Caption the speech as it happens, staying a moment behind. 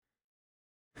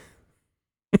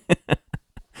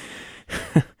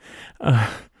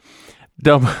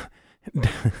Dub-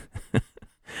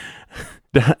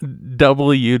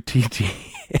 WTTM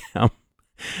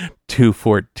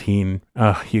 214.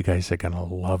 Oh, you guys are going to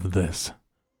love this.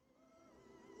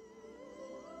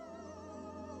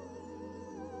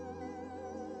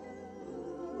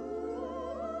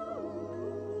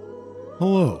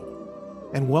 Hello,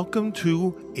 and welcome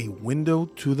to A Window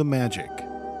to the Magic.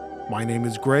 My name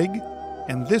is Greg,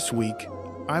 and this week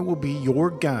I will be your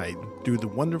guide through the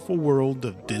wonderful world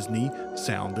of Disney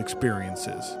sound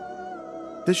experiences.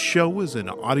 This show is an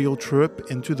audio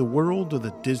trip into the world of the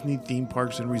Disney theme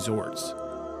parks and resorts,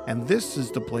 and this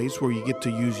is the place where you get to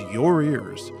use your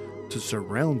ears to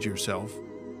surround yourself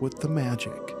with the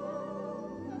magic.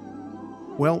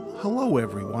 Well, hello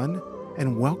everyone,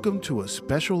 and welcome to a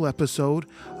special episode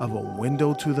of A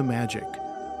Window to the Magic,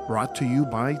 brought to you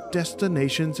by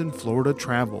Destinations in Florida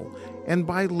Travel and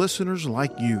by listeners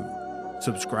like you,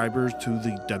 subscribers to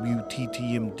the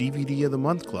WTTM DVD of the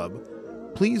Month Club.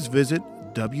 Please visit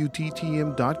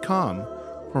WTTM.com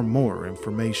for more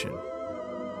information.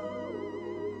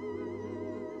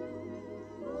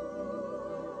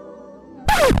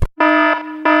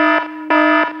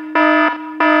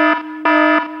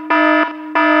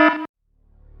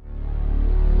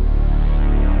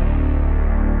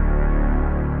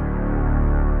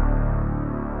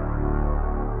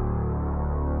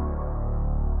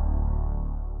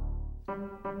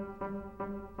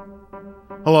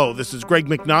 Hello, this is Greg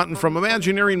McNaughton from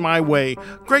Imagineering My Way,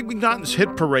 Greg McNaughton's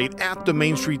Hit Parade at the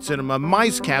Main Street Cinema,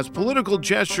 Micecast, Political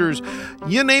Gestures,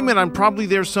 you name it, I'm probably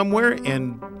there somewhere.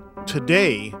 And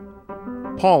today,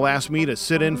 Paul asked me to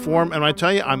sit in for him, and I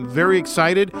tell you, I'm very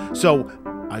excited. So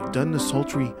I've done the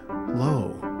sultry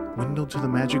low Window to the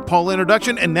Magic Paul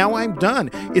introduction, and now I'm done.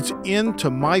 It's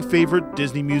into my favorite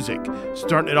Disney music.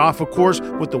 Starting it off, of course,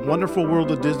 with the wonderful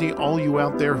world of Disney. All you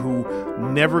out there who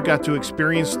never got to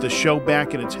experience the show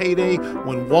back in its heyday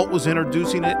when Walt was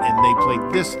introducing it and they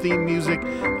played this theme music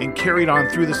and carried on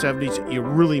through the 70s, you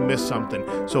really missed something.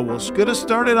 So we're going to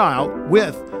start it out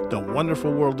with the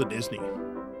wonderful world of Disney.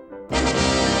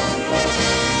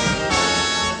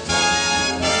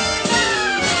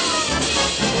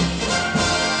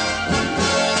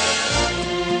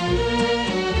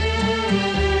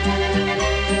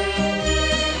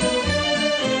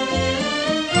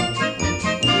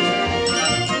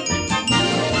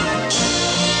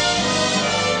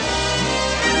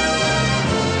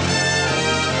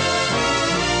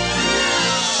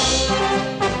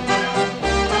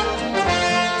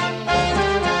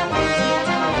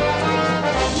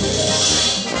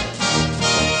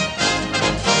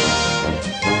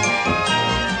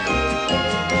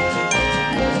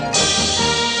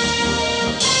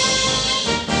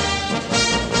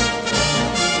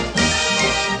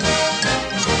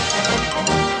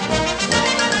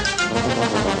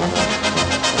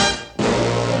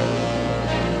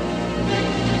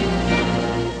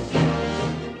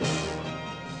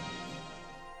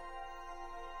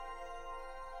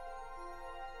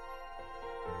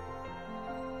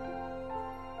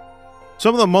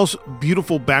 Some of the most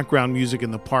beautiful background music in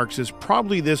the parks is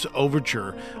probably this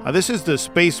overture. This is the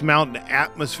Space Mountain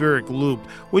Atmospheric Loop,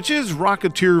 which is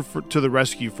Rocketeer to the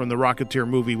Rescue from the Rocketeer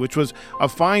movie, which was a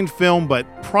fine film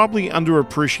but probably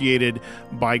underappreciated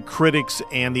by critics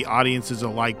and the audiences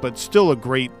alike, but still a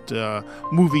great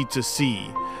movie to see.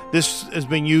 This has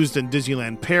been used in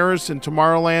Disneyland Paris and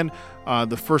Tomorrowland.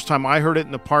 The first time I heard it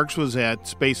in the parks was at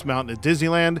Space Mountain at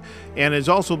Disneyland, and is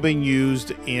also being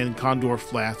used in Condor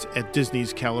Flats at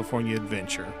Disney's California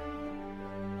Adventure.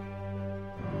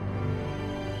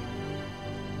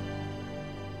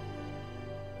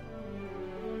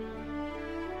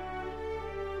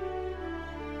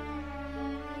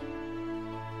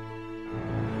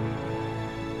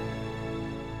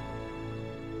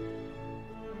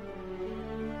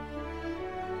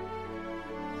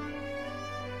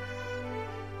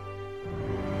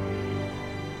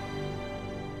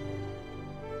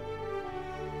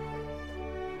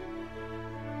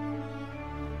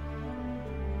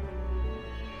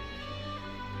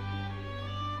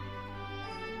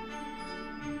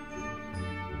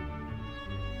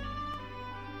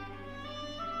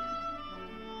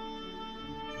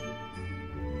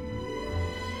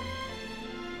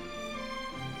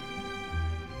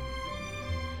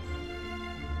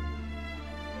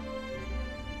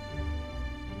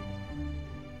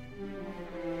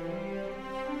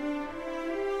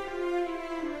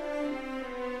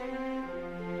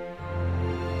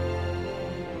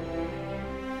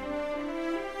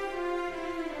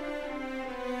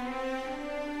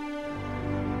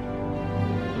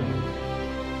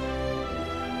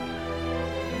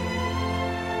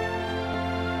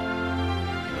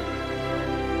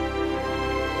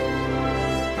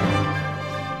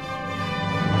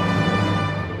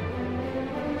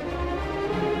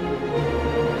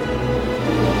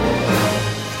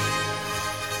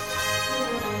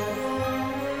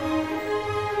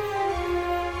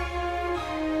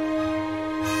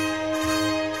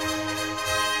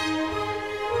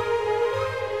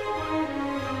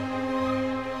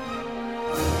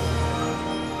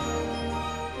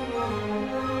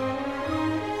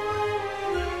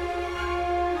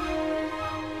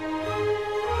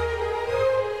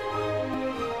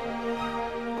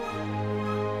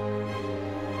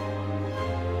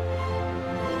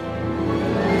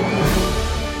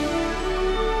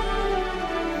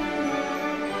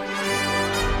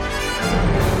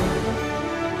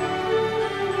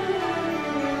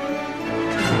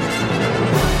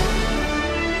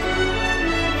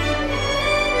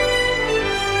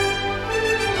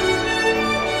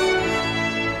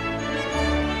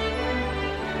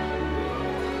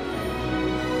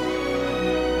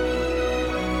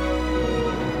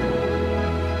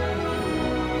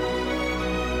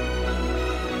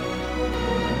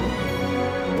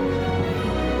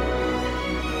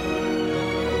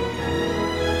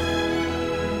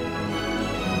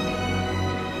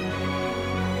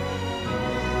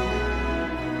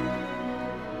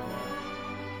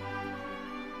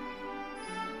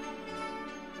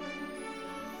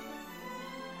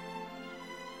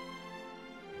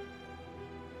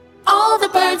 All the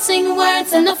birds sing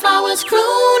words and the flowers croon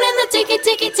in the ticky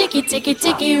ticky ticky ticky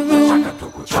ticky room.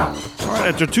 All right,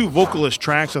 after two vocalist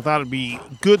tracks, I thought it'd be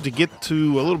good to get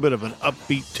to a little bit of an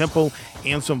upbeat tempo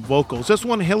and some vocals. This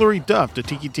one, Hilary Duff, the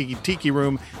Tiki Tiki Tiki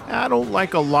Room. I don't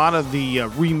like a lot of the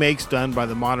remakes done by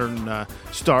the modern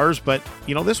stars, but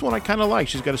you know, this one I kind of like.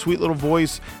 She's got a sweet little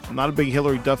voice. I'm not a big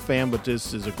Hilary Duff fan, but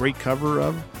this is a great cover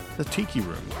of the Tiki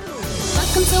Room.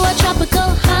 Welcome to our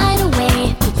tropical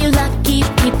hideaway, you lucky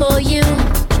people, you.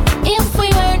 If we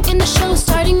weren't in the show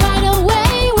starting right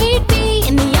away, we'd be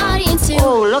in the audience too.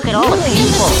 Oh, look at all the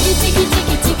people. In the ticky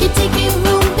ticky ticky ticky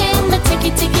room, in the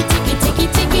ticky ticky ticky ticky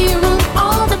ticky room.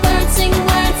 All the birds sing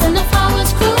words and the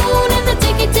flowers croon in the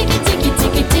ticky ticky ticky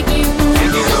ticky ticky room.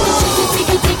 In the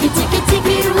ticky ticky ticky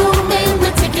ticky room, in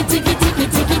the ticky ticky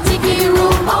ticky ticky ticky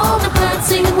room. All the birds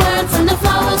sing words and the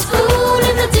flowers croon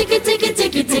in the ticky ticky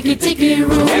ticky ticky ticky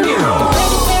room. The bird in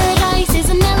paradise is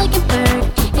an elegant bird.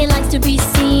 It likes to be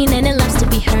seen and it loves to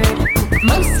be heard.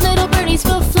 Most little birdies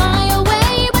will fly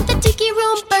away, but the tiki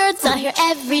room birds are here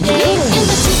every day. In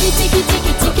the tiki tiki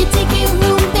tiki tiki tiki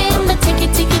room, in the tiki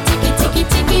tiki tiki tiki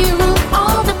tiki room.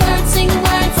 All the birds sing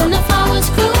words and the flowers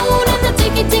croon in the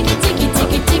tiki tiki tiki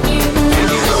tiki tiki room. In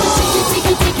the tiki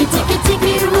tiki tiki tiki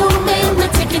tiki room, in the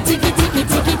tiki tiki tiki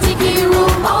tiki tiki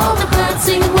room. All the birds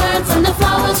sing words and the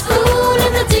flowers croon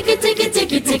in the tiki tiki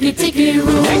tiki tiki tiki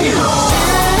room.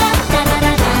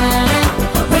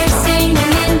 We're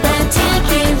singing in the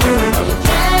tiki room.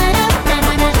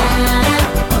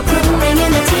 Crooning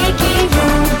in the tiki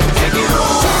room.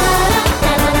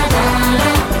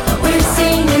 We're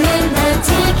singing in the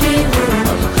tiki room.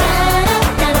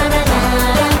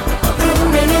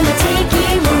 Crooning in the tiki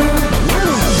room.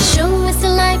 The show is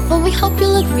delightful, we hope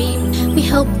you'll agree. We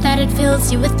hope that it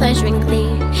fills you with pleasure and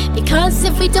glee. Because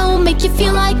if we don't make you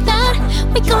feel like that,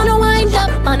 we're gonna wind up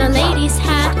on a lady's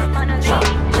hat. In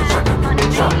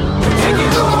the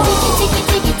tiki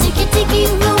tiki tiki tiki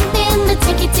room, in the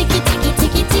tiki tiki tiki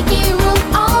tiki tiki room.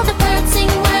 All the birds sing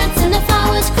words and the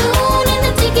flowers croon in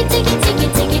the tiki tiki tiki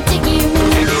tiki tiki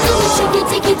room. In the tiki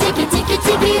tiki tiki tiki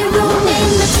tiki room, in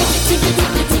the tiki tiki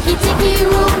tiki tiki tiki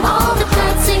room. All the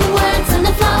birds sing words and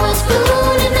the flowers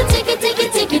croon in the tiki tiki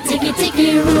tiki tiki tiki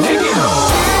room.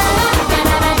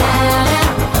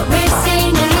 We're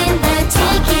singing in the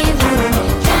tiki room.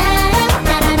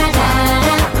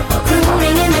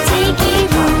 Crooning in the tiki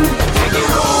room.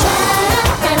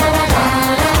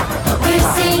 We're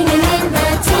singing in the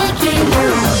tiki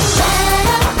room.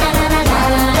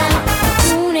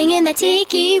 Crooning in the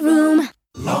tiki room.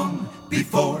 Long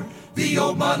before the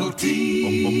old Model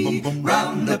T,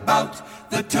 round about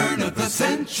the turn of the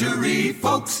century,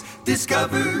 folks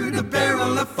discovered a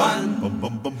barrel of fun,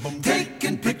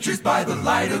 taking pictures by the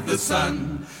light of the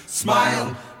sun.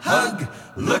 Smile, hug,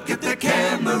 look at the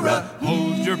camera,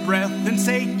 Hold your breath and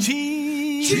say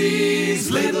cheese. cheese.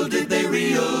 Little did they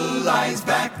realize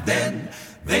back then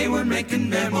they were making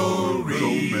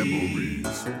memories.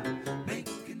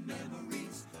 Making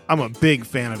memories. I'm a big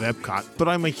fan of Epcot, but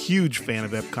I'm a huge fan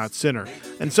of Epcot Center.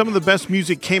 And some of the best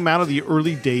music came out of the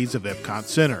early days of Epcot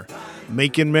Center.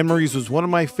 Making Memories was one of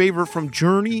my favorite from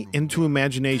Journey into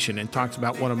Imagination and talks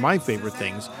about one of my favorite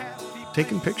things,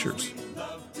 taking pictures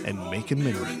and making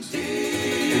memories.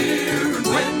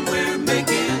 When we're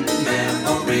making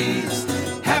memories,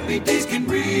 happy days can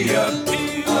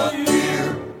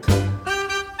reappear.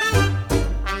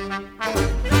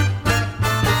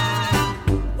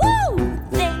 Woo!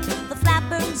 There the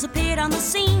flappers appeared on the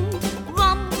scene.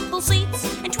 Rumble seats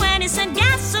and 20-cent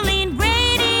gasoline,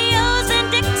 radios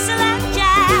and Dixieland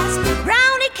jazz,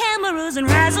 brownie cameras and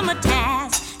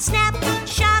razzmatazz,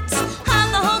 snapshots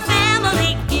of the whole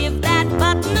family. Give that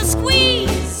button a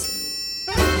squeeze.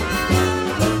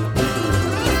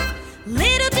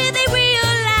 Little did they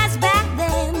realize back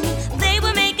then they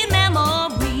were making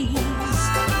memories.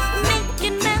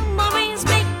 Making memories,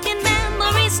 taking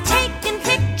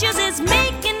pictures is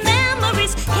making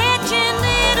memories. Catching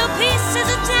little pieces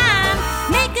of time,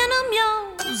 making them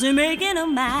yours and making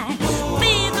them mine.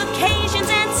 Big occasions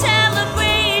and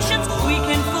celebrations we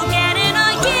can forget in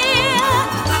a year.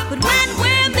 But when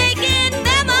we're making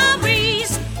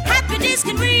memories, happy days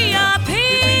can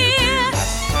reappear.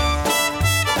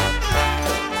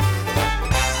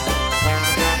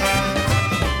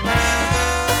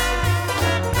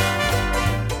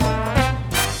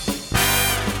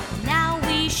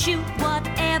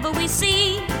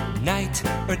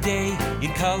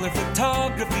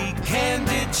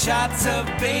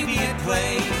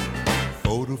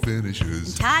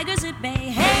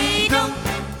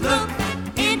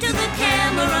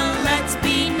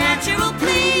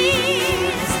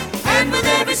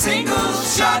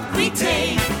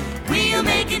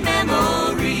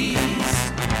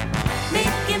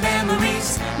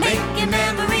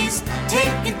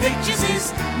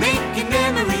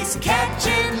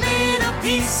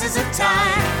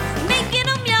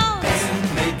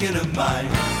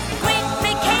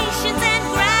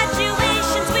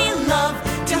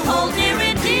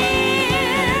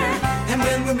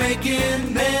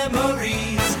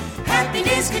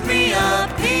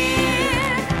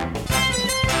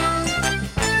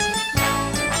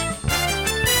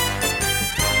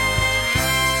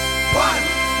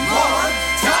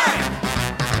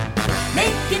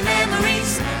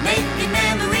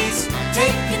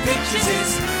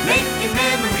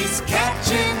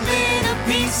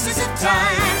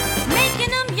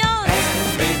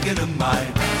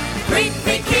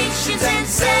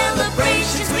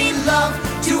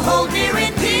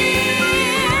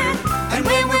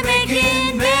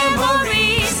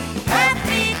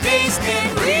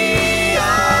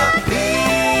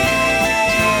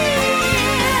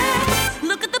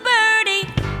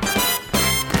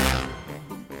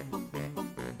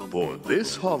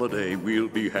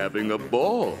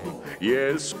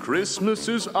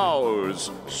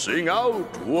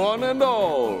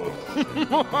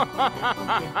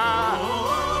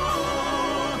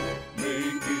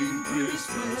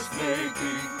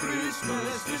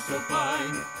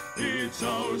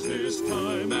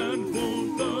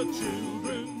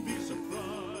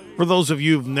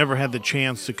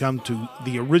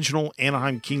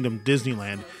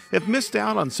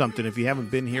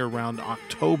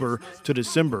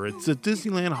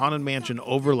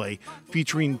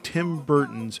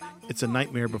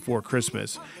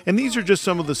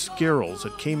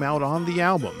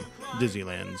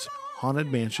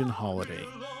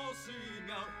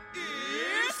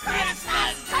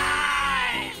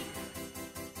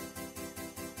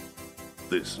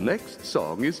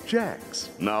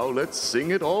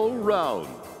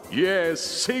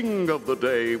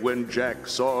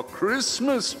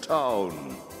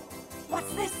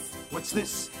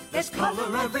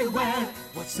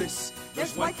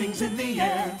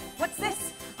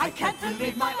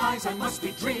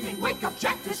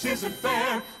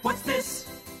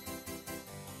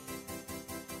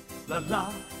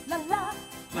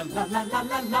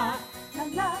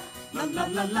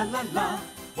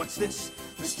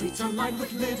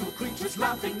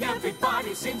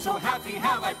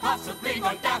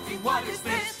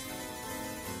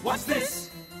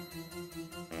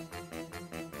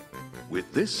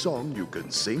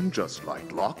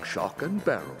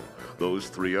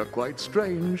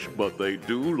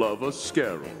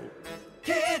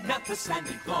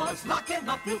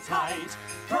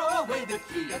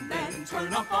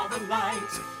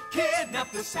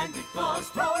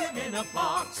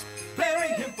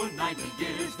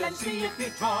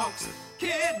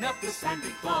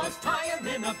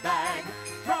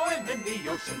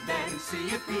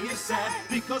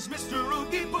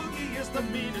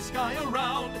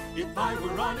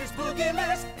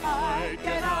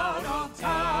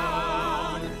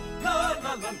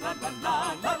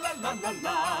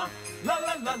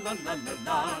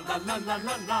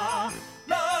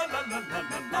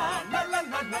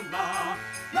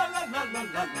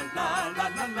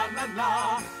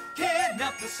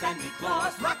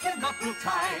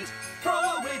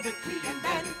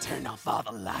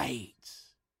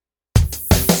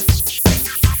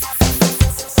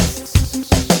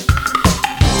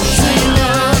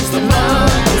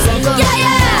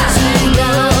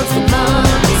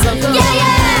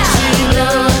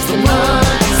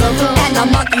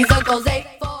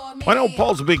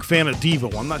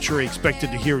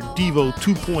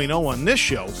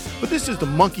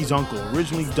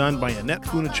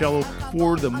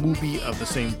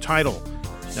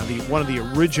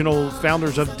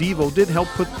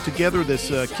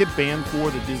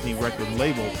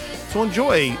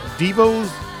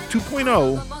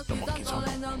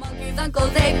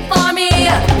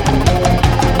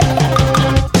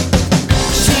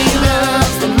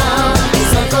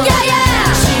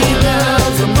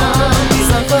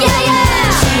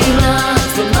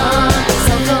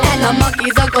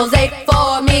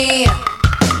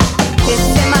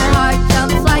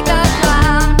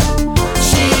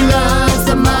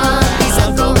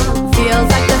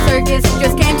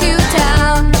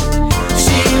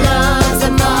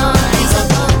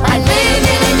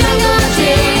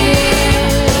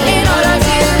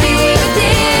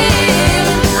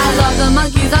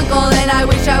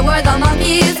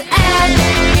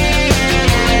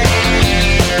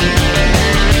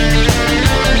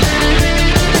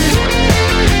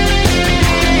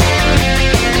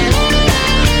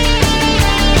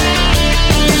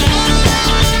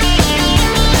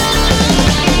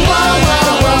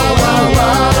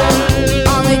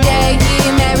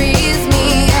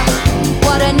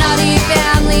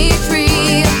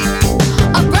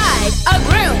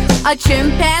 a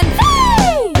chimpanzee.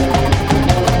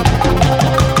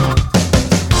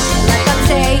 Like I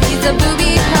say, he's a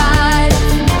booby prize.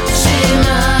 She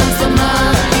loves the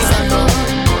monkey's uncle.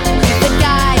 He's the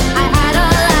guy I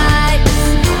idolize.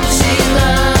 She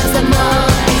loves the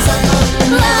monkey's uncle.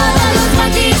 Love of the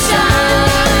monkey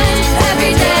shines.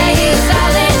 Every day he's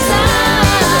Valentine.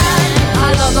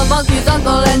 I love the monkey's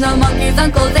uncle and the monkey's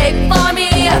uncle's ache for me.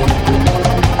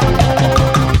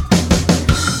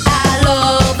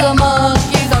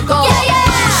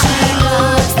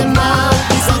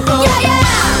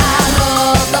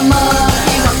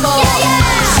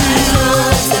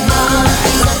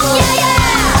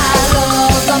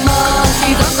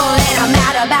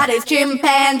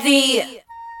 Chimpanzee.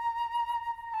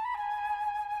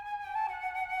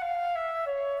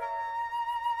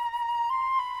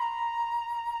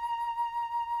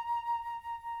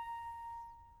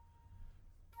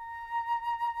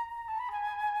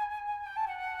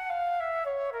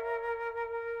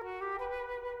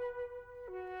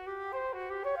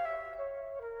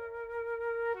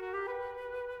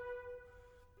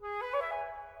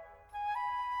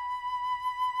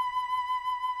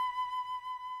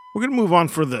 We're going to move on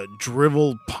for the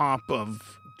drivel pop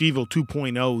of Devo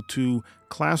 2.0 to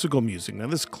classical music. Now,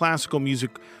 this classical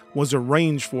music was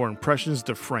arranged for Impressions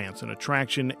de France, an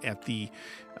attraction at the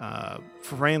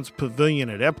France Pavilion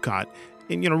at Epcot.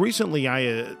 And, recently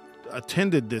I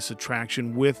attended this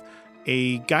attraction with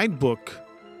a guidebook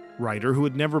writer who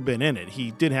had never been in it. He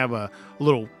did have a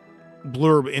little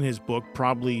blurb in his book,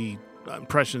 probably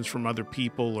impressions from other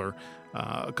people or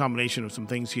a combination of some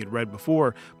things he had read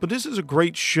before. But this is a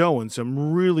great show and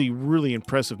some really, really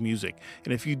impressive music.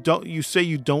 And if you say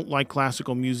you don't like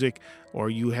classical music or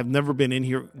you have never been in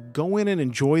here, go in and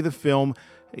enjoy the film,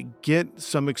 get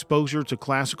some exposure to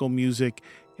classical music.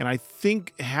 And I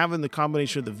think having the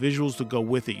combination of the visuals to go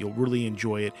with it, you'll really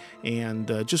enjoy it. And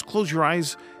just close your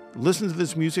eyes, listen to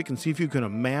this music, and see if you can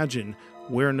imagine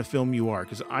where in the film you are.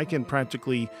 Because I can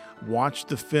practically watch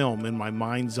the film in my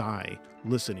mind's eye,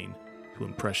 listening to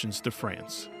Impressions de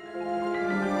France.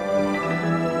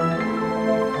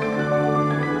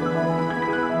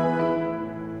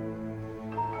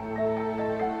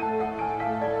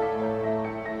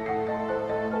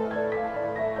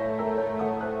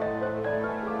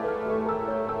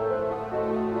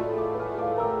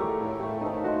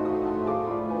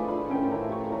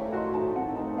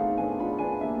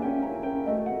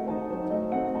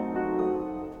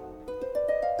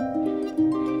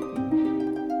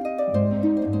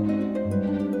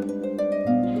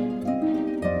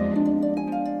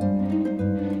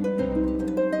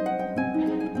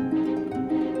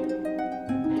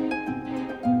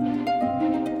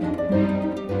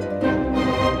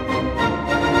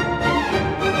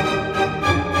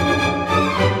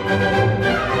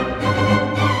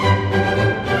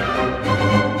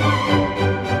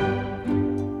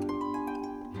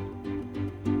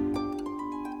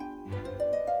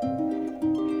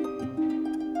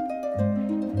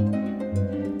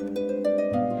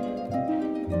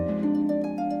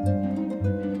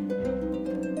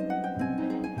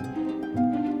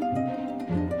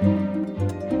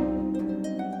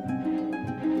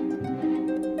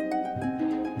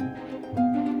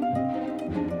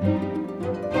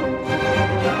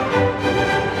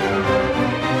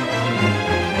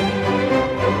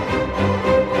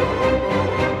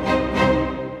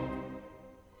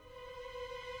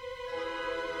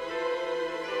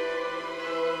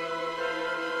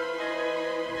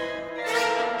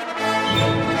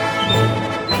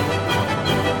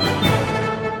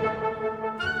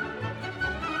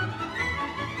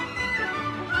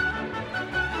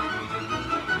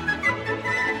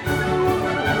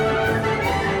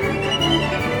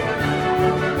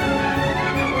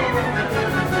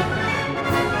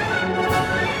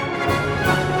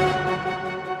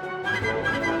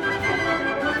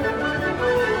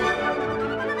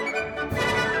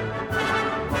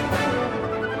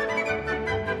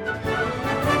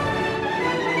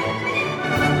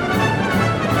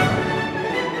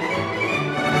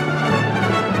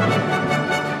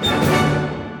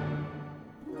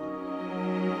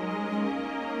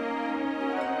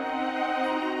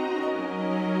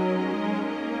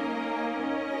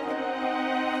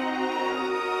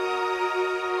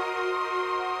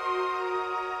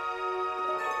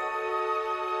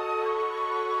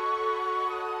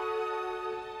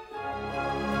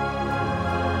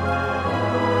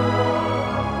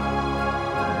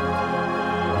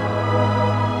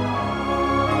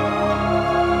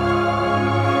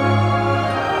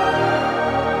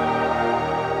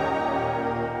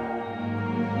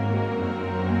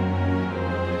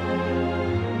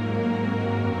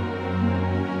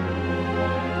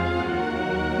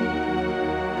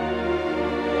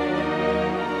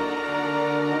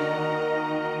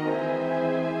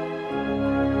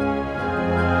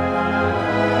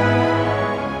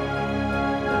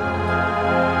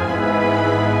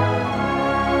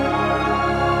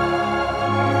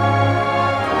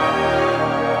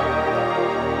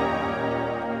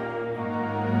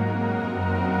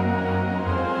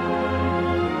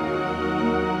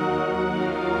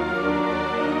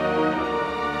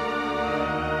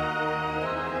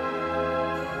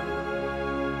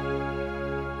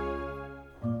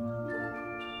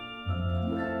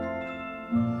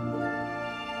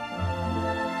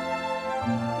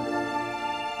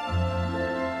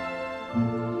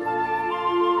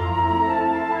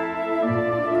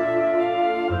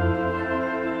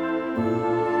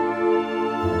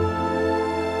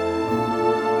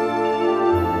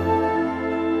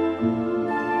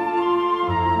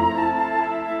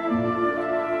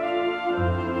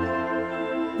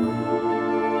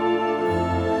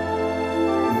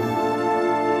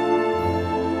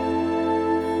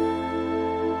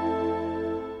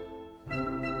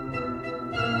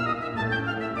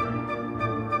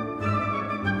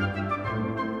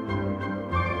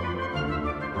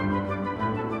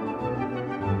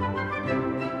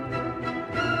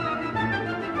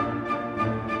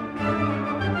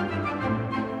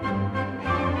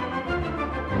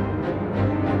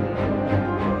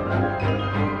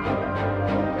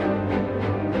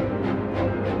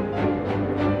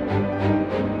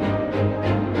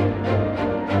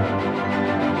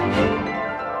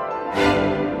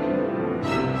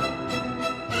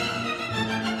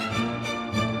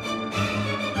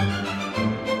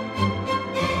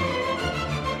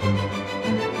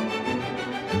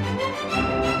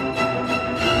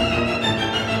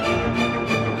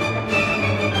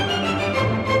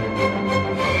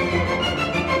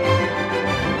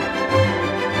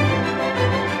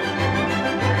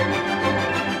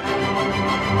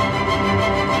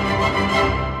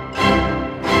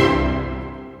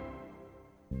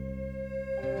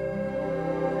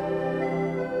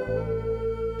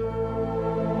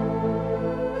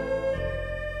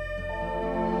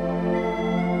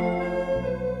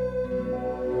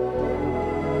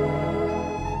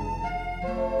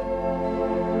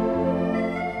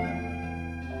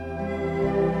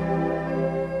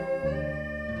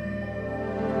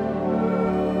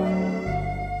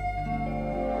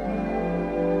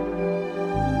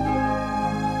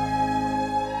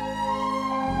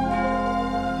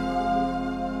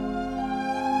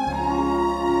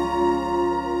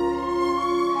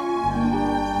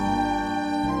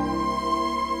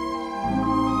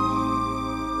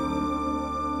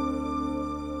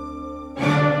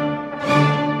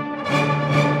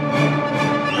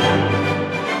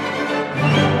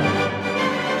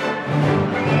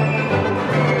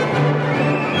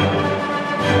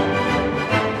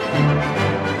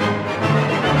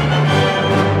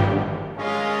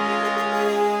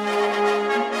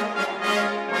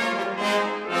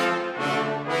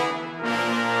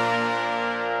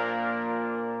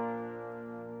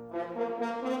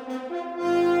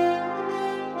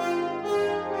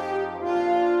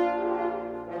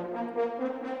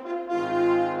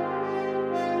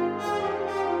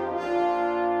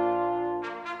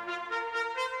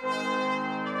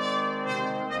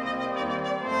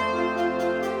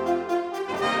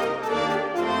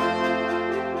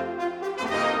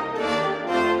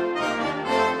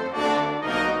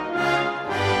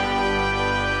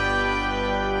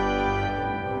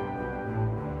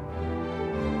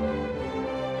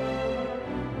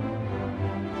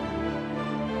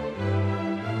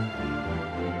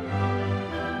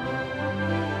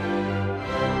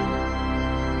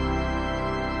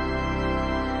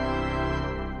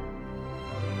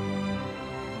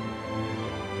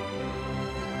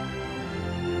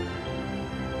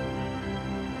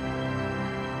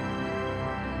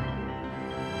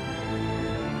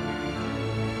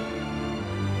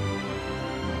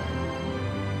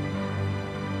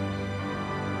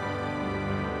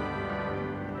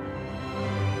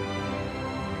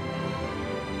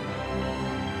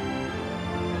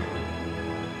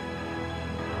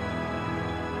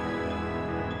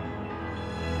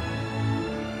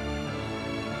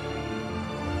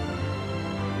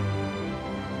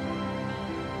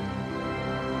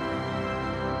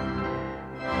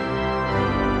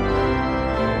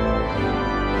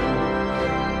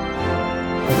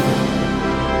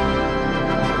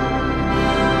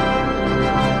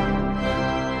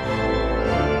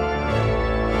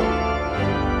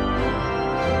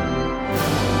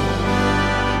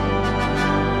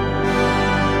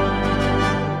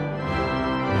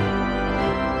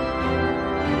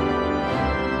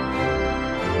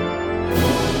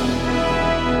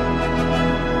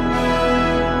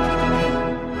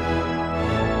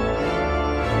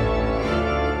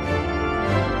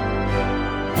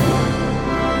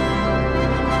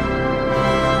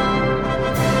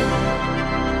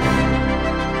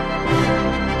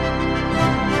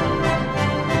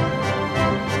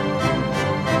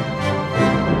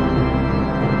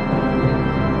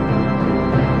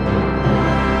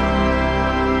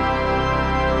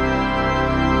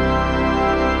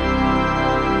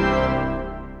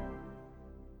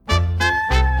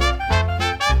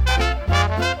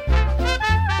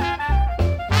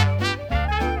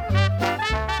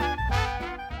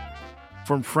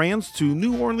 From France to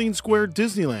New Orleans Square,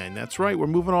 Disneyland. That's right, we're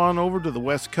moving on over to the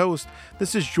West Coast.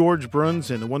 This is George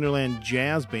Bruns and the Wonderland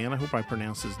Jazz Band. I hope I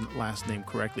pronounced his last name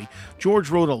correctly. George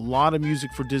wrote a lot of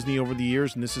music for Disney over the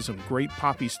years, and this is some great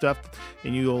poppy stuff.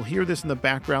 And you'll hear this in the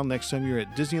background next time you're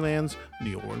at Disneyland's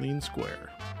New Orleans Square.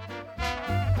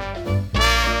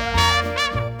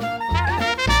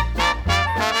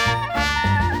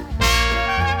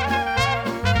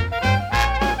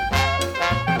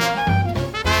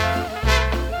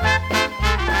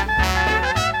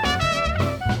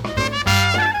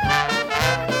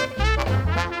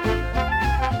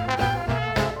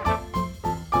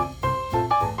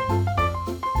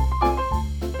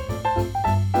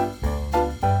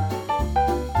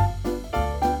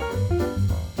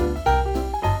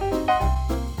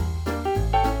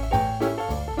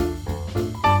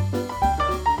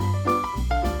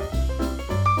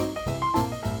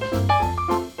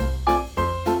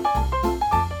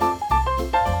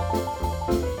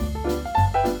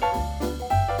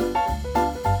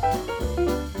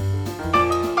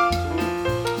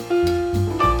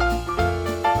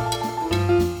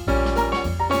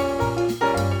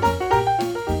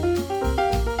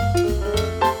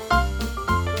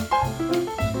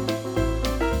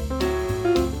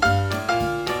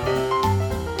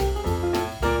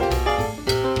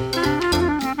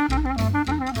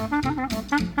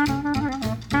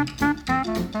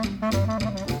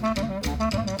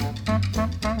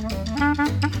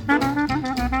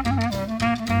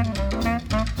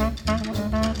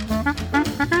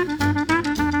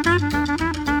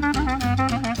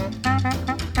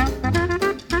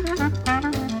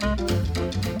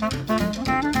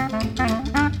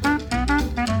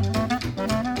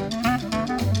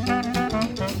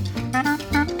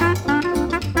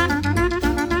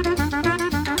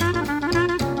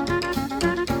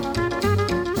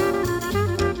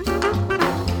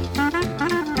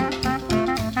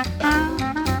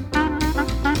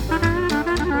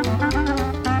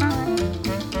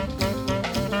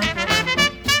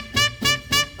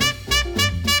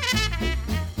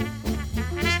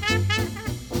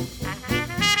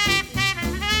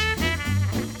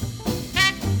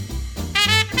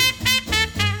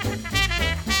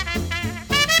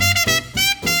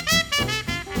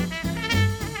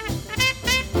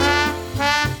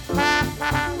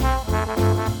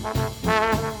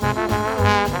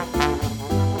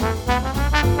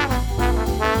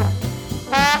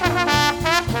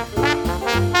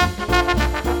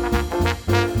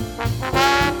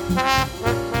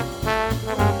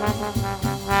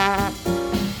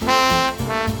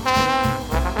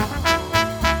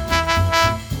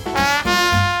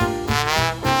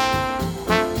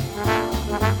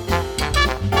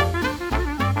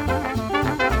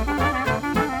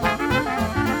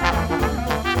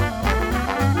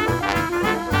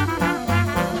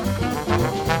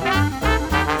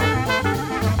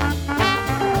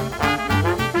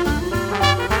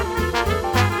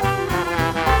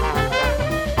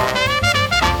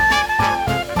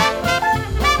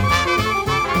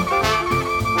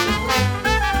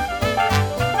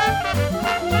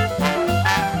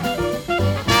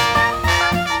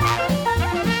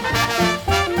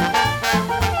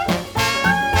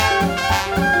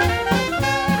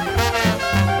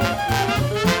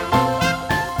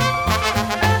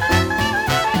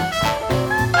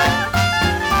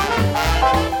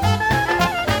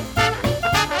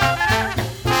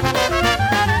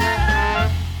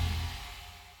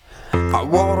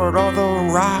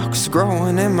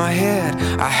 Growing in my head,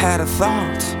 I had a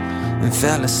thought and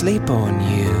fell asleep on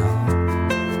you.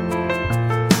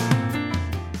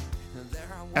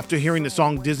 After hearing the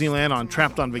song Disneyland on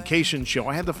Trapped on Vacation show,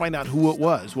 I had to find out who it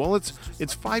was. Well,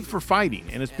 it's Five for Fighting,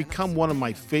 and it's become one of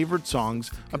my favorite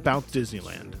songs about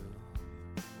Disneyland.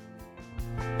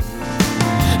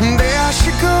 There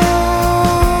she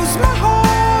goes, my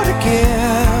heart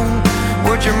again.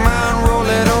 Would your mind roll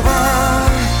it over?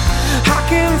 I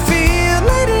can feel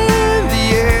it in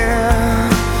the air.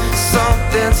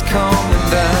 Something's coming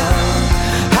down.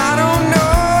 I don't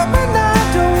know, but I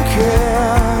don't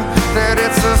care. That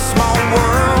it's a small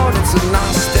world, it's a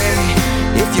nice day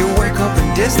if you wake up in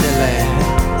Disneyland.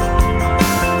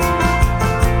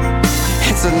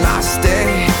 It's a nice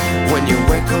day when you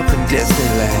wake up in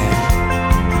Disneyland.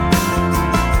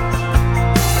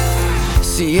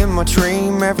 See, in my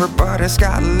dream, everybody's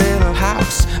got a little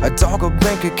house, a dog, a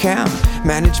bank account,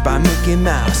 managed by Mickey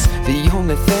Mouse. The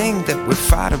only thing that we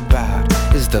fight about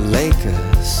is the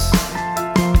Lakers.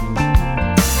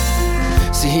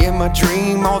 See, in my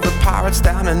dream, all the pirates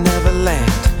down in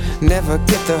Neverland never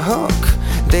get the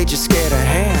hook, they just get a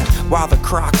hand, while the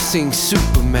Crocs sing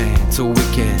Superman till we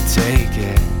can't take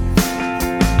it.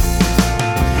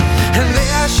 And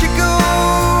there she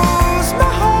goes,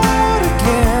 my heart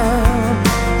again.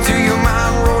 Do you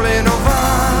mind rolling over?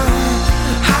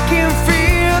 I can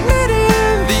feel it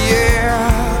in the air.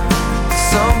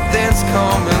 Something's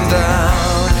coming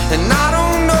down, and I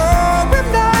don't know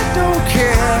and I don't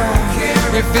care.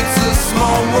 If it's a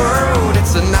small world,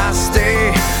 it's a nice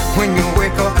day when you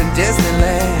wake up in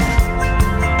Disneyland.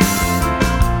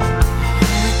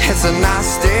 It's a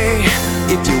nice day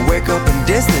if you wake up in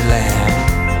Disneyland.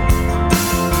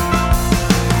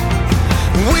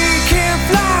 We can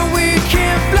fly, we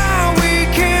can fly, we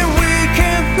can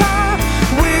fly,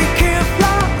 we can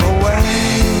fly away.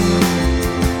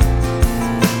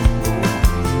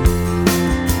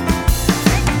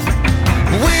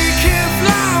 We can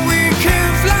fly, we can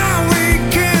fly, we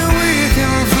can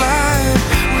fly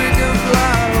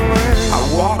away. I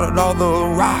watered all the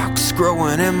rocks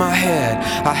growing in my head.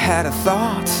 I had a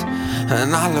thought,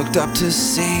 and I looked up to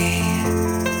see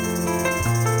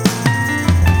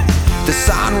the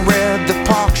sign read the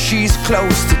park, she's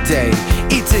closed today.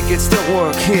 E-tickets don't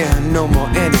work here no more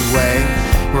anyway.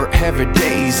 Where every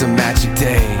day's a magic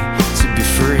day to be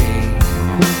free.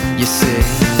 You see,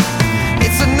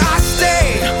 it's a nice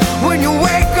day when you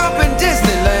wake up in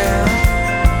Disneyland.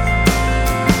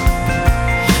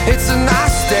 It's a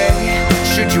nice day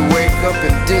should you wake up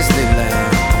in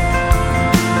Disneyland.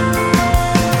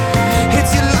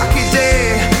 It's your lucky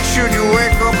day should you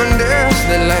wake up in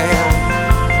Disneyland.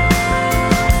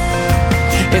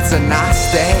 It's a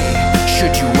nice day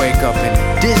should you wake up in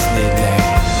Disneyland.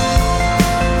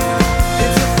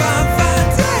 It's a fine, fine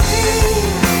day.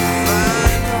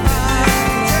 Fine,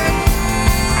 fine day.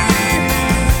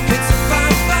 It's a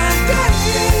fine, fine day.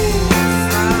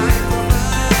 Fine,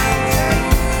 fine day.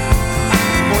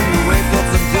 When you wake up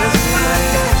in Disneyland. Fine,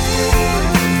 fine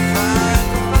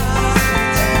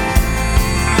day.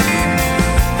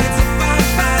 It's a fine,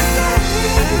 fine day.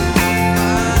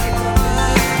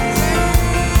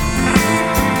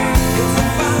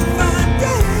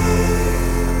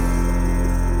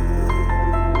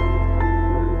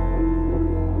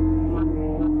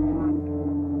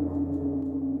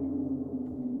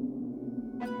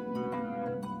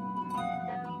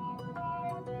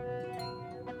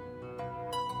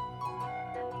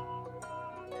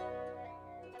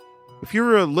 If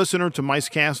you're a listener to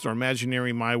Micecast or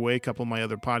Imaginary My Way, a couple of my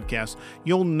other podcasts,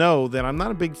 you'll know that I'm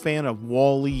not a big fan of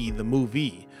Wall-E, the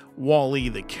movie. Wall-E,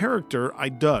 the character, I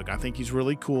dug. I think he's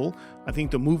really cool. I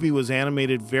think the movie was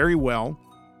animated very well,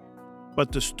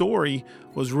 but the story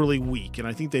was really weak. And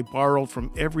I think they borrowed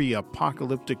from every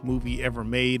apocalyptic movie ever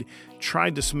made,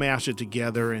 tried to smash it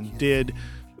together, and did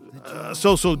a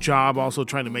so-so job also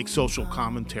trying to make social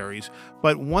commentaries.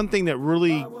 But one thing that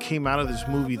really came out of this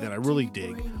movie that I really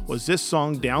dig was this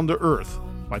song, Down to Earth,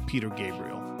 by Peter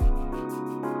Gabriel.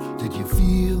 Did you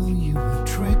feel you were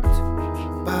tricked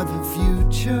by the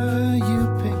future you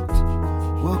picked?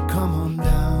 Well, come on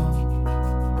down.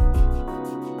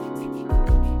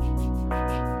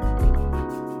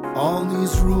 All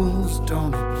these rules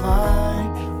don't apply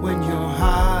when you're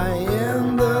high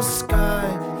in the sky.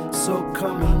 So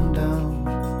come on down,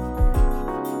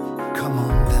 come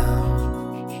on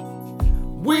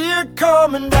down. We're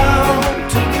coming down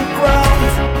to the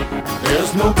ground.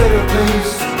 There's no better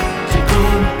place to go.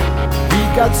 We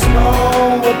got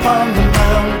snow upon the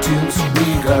mountains, we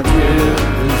got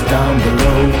rivers down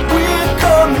below. We're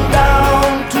coming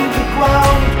down to the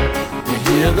ground. We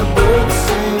hear the birds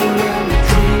sing in the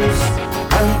trees,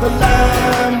 and the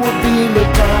land will be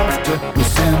looked after. We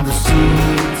send the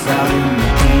seeds out in the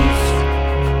east.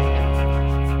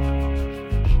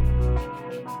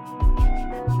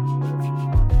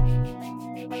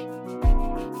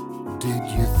 Did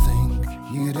you think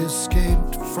you'd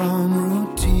escaped from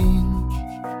routine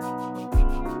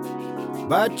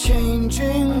by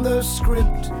changing the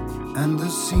script and the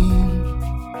scene?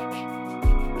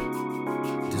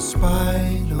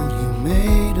 Despite all you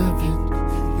made of it,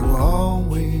 you were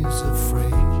always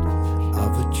afraid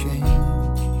of a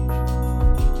change.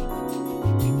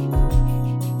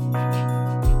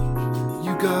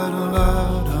 You got a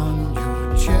lot on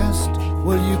your chest.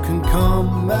 Well, you can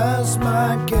come as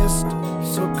my guest.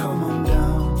 So come on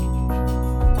down,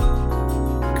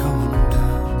 come on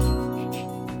down.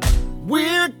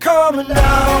 We're coming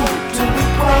down to the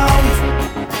ground.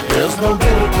 There's no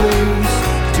better place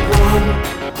to go.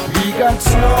 We got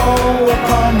snow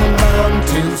upon the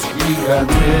mountains, we got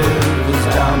rivers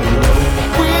down below.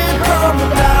 We're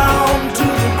coming down to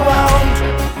the ground.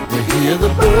 We hear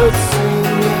the birds sing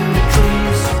in the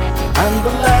trees, and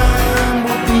the land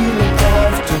will be looked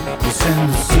after. We send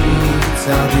the seeds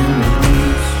out in the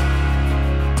breeze.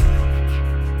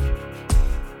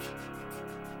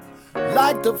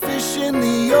 like the fish in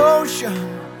the ocean.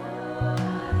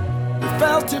 We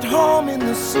felt at home in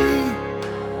the sea.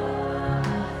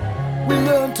 We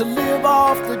learned to live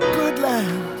off the good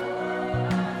land.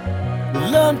 We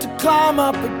learned to climb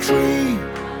up a tree.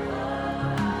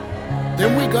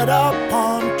 Then we got up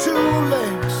on two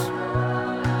legs,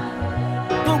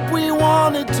 but we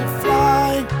wanted to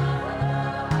fly.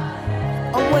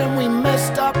 And when we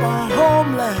messed up our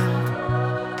homeland,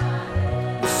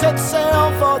 we set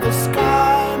sail for the sky.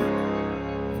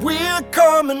 We're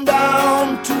coming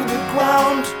down to the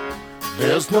ground.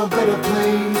 There's no better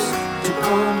place to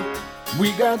go.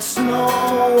 We got snow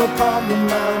upon the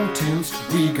mountains.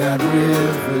 We got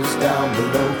rivers down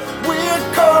below. We're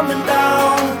coming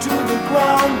down to the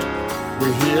ground. We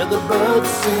hear the birds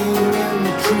sing in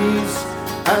the trees,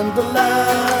 and the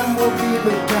land will be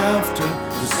looked after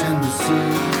to send the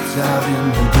seeds out in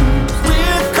the breeze.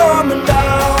 We're coming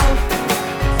down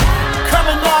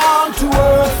to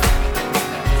earth,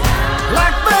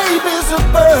 like babies at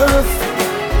birth.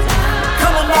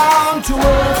 Coming down to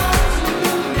earth,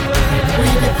 we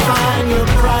define your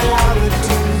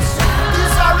priorities.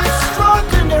 These are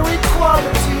extraordinary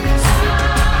qualities.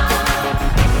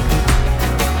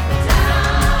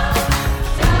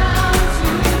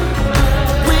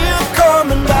 We're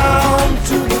coming down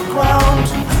to the ground.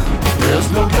 There's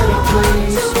no better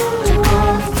place to go.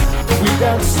 We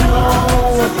got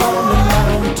snow upon the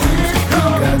mountains. We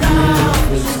got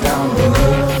rivers down the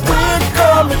road. We're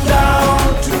coming down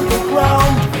to the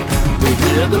ground. We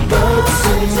hear the birds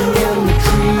sing in the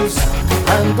trees,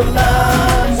 and the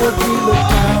land will be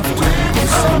looked after. We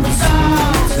send the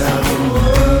seeds out in the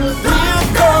world. We're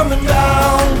coming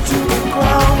down to the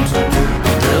ground.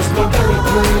 There's no better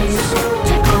place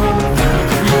to go.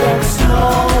 We got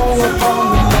snow upon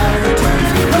the mountains.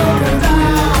 We got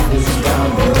rivers down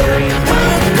the road.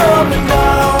 We're coming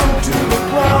down to the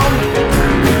ground.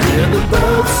 We hear the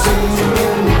birds sing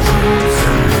in the trees,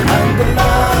 and the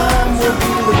land will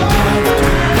be looked after.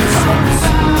 We send the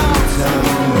seeds out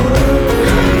in the world.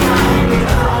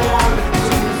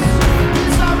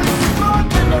 These are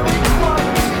extraordinary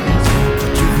qualities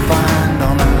that you find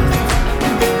on earth.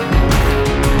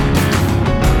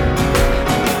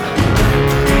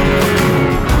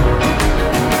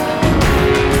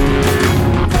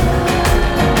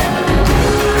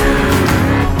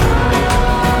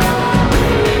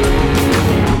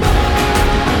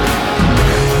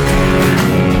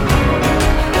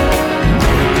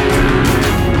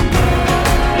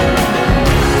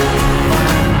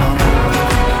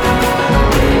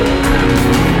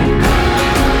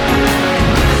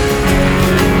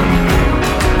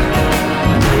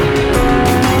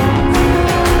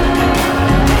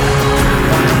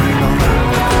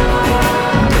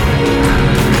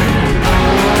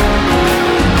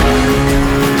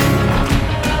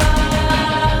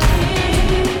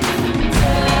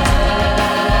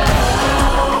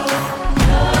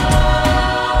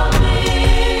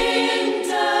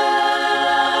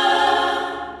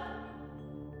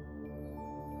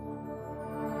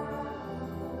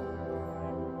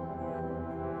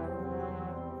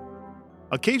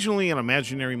 Occasionally on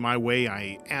Imaginary My Way,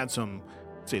 I add some,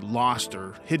 say, lost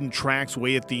or hidden tracks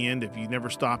way at the end. If you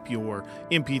never stop your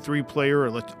MP3 player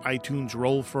or let iTunes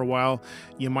roll for a while,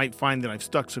 you might find that I've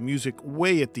stuck some music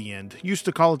way at the end. Used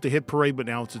to call it the Hit Parade, but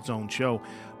now it's its own show.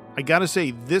 I gotta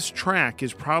say, this track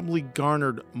has probably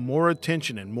garnered more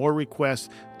attention and more requests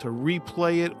to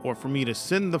replay it or for me to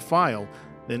send the file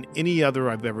than any other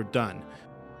I've ever done.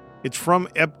 It's from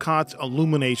Epcot's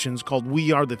Illuminations, called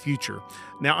We Are the Future.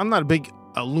 Now, I'm not a big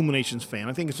Illuminations fan.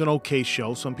 I think it's an okay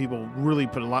show. Some people really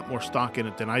put a lot more stock in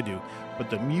it than I do, but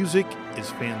the music is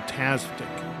fantastic.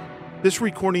 This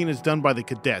recording is done by the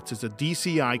Cadets. It's a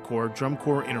DCI Corps, Drum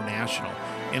Corps International,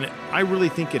 and I really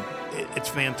think it's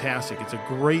fantastic. It's a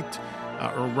great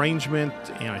arrangement,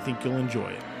 and I think you'll enjoy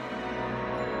it.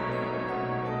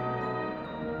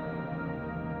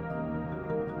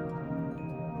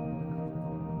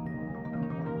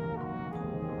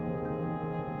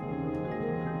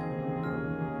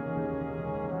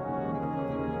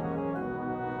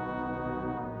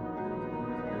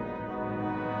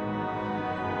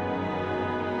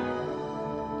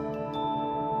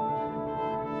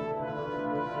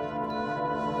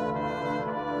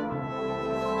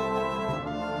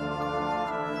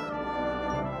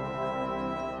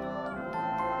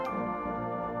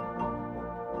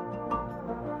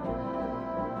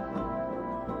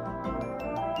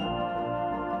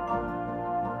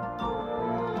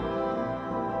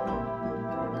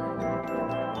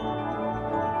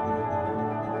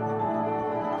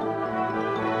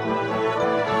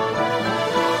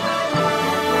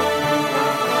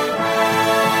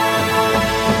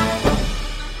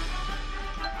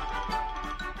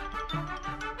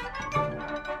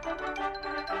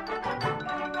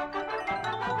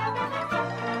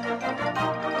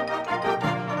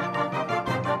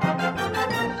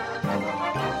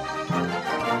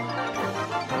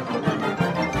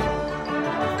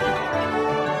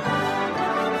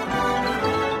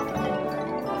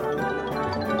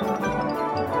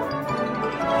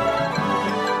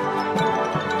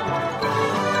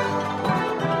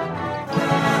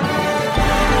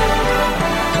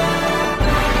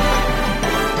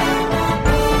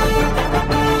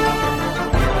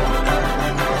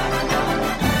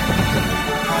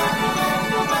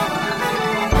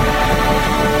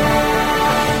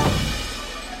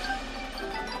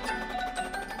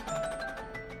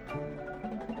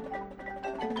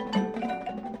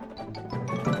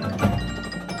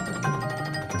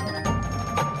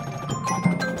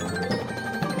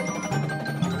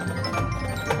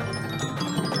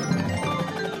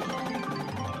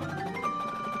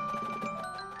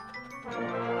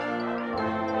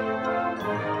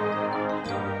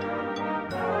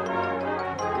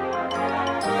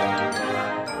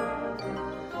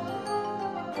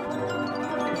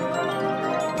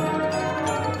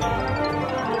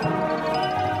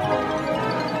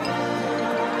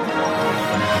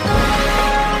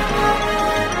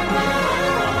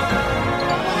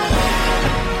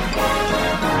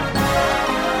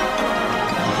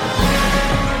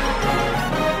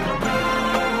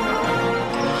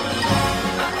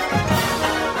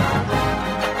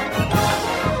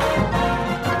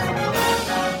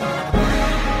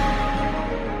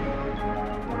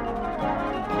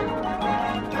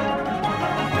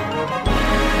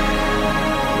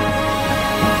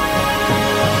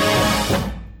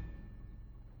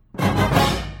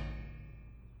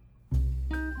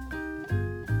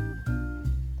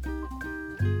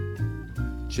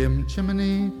 Chim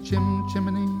chimney, chim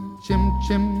chimney, chim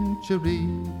chim chiree.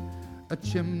 A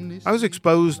chimney. I was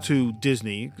exposed to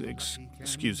Disney,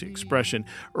 excuse the expression,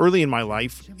 early in my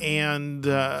life, and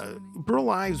Burl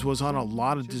Ives was on a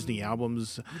lot of Disney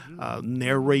albums,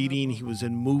 narrating. He was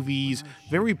in movies,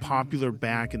 very popular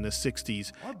back in the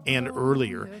 60s and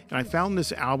earlier. And I found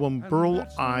this album, Burl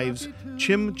Ives'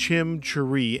 Chim Chim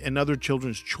Chiree and Other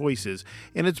Children's Choices,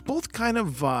 and it's both kind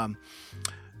of,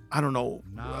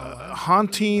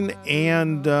 haunting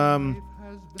and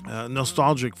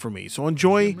nostalgic for me. So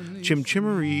enjoy Chim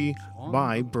Chimmery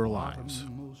by Burl Ives.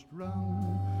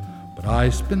 But I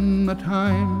spend my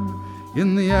time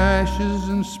in the ashes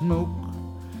and smoke.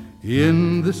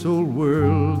 In this old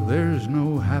world there's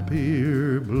no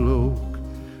happier bloke.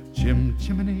 Chim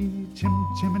chimney, chim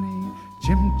chimney,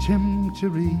 chim chim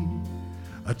chiree.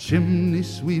 A chimney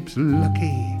sweeps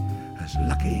lucky as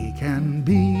lucky can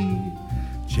be.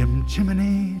 Chim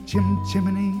chimney, chim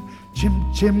chimney,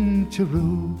 chim chim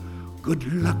chiroo. Good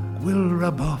luck will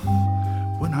rub off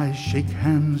when I shake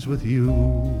hands with you.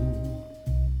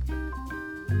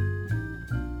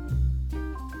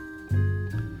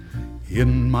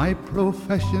 In my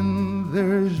profession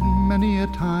there's many a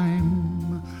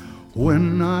time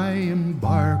when I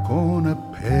embark on a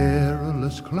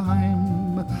perilous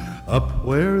climb, up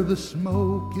where the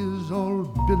smoke is all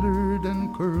billowed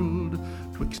and curled.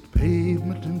 Twixt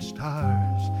pavement and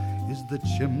stars is the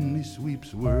chimney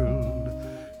sweep's world.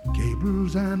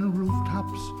 Gables and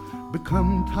rooftops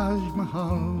become Taj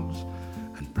Mahals,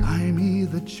 and blimey,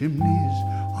 the chimneys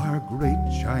are great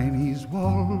Chinese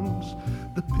walls.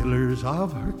 The pillars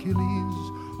of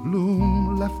Hercules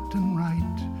loom left and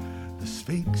right. The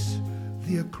Sphinx,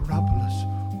 the Acropolis,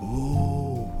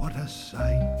 oh, what a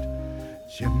sight.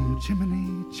 Chim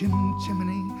chimney, chim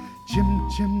chimney, chim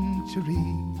chim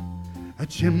chiree. A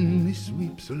chimney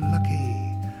sweeps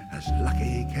lucky as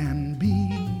lucky can be.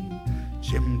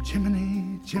 Chim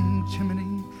chimney, chim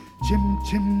chimney, chim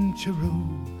chim chiroo.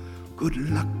 Good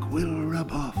luck will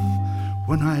rub off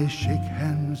when I shake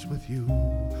hands with you,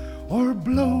 or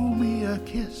blow me a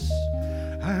kiss,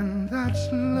 and that's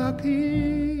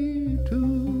lucky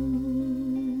too.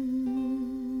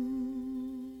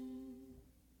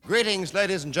 Greetings,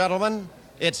 ladies and gentlemen.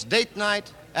 It's date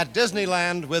night at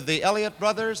Disneyland with the Elliott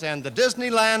Brothers and the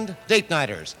Disneyland Date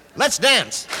Nighters. Let's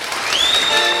dance!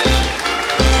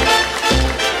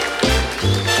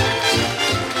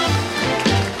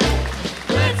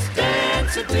 Let's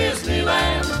dance at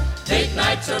Disneyland. Date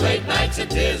nights or late nights at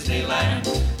Disneyland.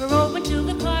 We're open till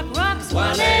the clock rocks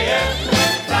 1 a.m.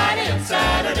 Friday and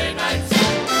Saturday nights.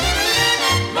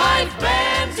 Live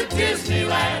bands at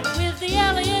Disneyland. with the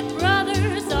Elliott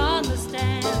Brothers on the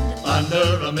stand.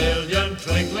 Under a million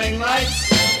twinkling lights.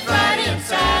 Friday and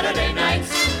Saturday nights.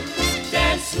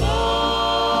 Dance slow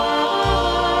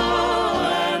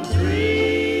and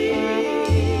free.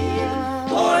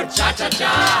 Or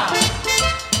cha-cha-cha.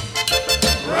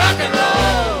 Rock and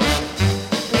roll.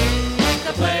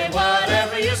 To play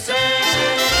whatever you say.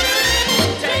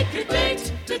 Take your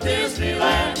date to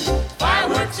Disneyland.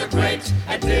 Fireworks are great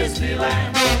at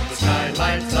Disneyland. The sky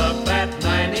lights up at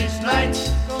 9 each night.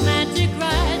 Romantic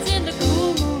rides in the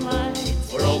cool moonlight.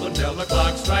 We're open till the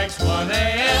clock strikes 1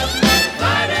 a.m.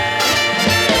 Friday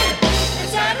and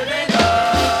Saturday night.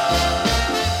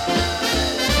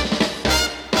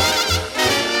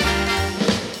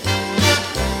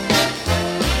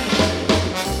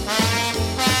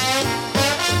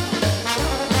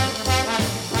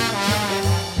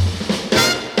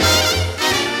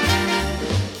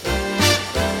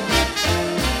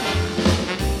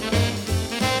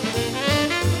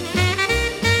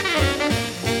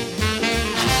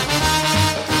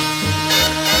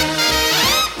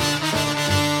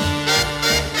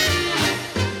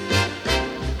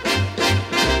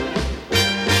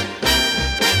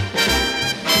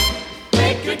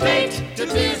 Take your date to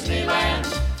Disneyland.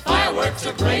 Fireworks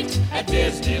are great at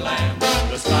Disneyland.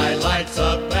 The sky lights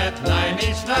up at 9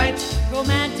 each night.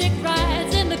 Romantic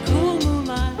rides in the cool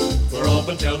moonlight. We're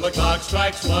open till the clock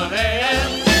strikes 1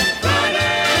 a.m. Friday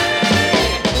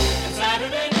and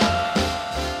Saturday night.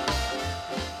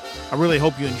 I really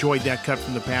hope you enjoyed that cut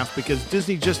from the past, because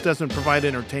Disney just doesn't provide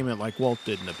entertainment like Walt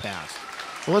did in the past.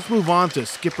 Well, let's move on to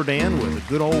Skipper Dan with a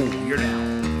good old Weird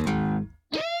Al.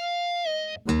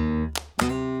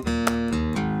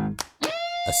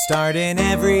 A start in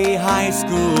every high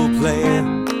school play,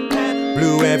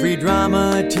 blew every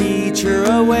drama teacher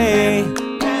away.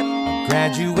 I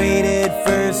graduated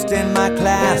first in my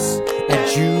class at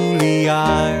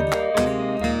Juilliard.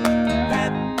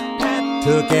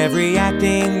 Took every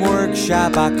acting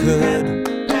workshop I could,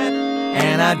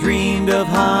 and I dreamed of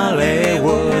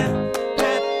Hollywood.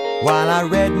 while I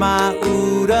read my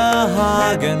Uta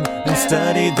Hagen and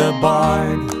studied the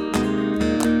Bard.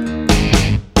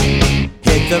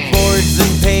 Hit the boards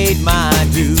and paid my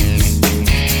dues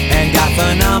and got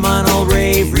phenomenal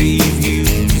rave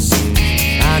reviews.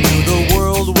 I knew the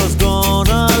world was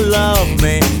gonna love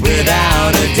me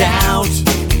without a doubt.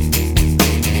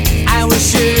 I was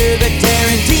sure that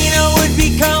Tarantino would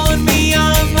be calling me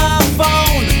on the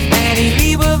phone, and Annie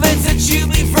Leibovitz would shoot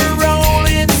me for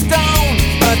Rolling Stone.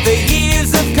 But the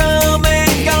years have come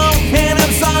and gone, and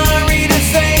I'm sorry to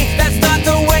say that's not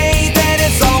the way that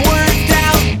it's all worked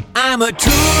out. I'm a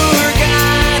tour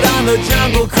guide on the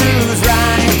Jungle Cruise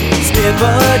ride.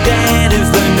 Skipper Dan is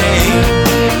the name,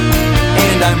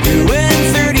 and I'm doing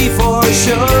 34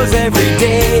 shows every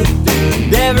day.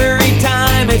 Every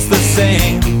time it's the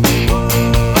same.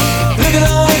 Look at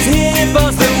those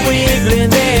hippos, they're wiggling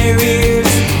their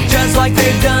ears, just like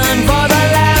they've done for the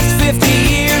last 50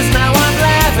 years. Now I'm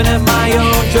laughing at my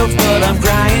own jokes, but I'm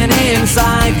crying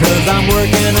inside, 'cause I'm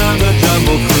working on the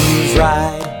Jungle Cruise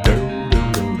ride.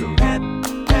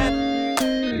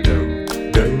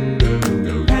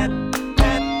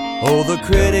 Oh, the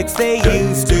critics, they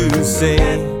used to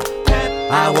say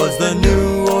I was the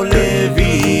new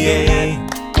Olivier.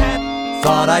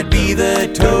 Thought I'd be the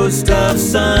toast of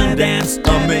Sundance,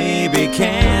 or maybe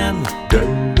Cannes.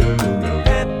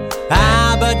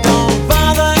 But don't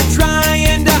bother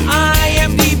trying to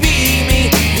IMDb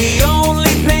me. The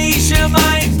only place you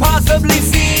might possibly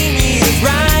see me is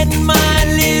riding my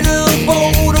little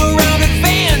boat around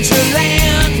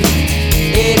Adventureland.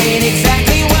 It ain't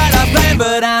exactly what I planned,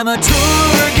 but I'm a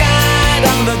tour guide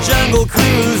on the Jungle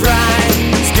Cruise ride.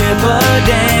 Skipper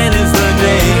Dan is the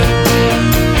name,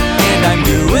 and I'm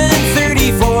doing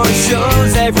 34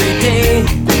 shows every day,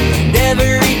 and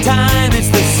every time it's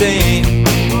the same.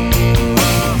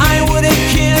 I would have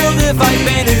killed if I'd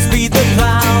been to Speed the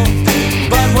Plow,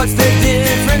 but what's the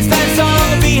difference? That's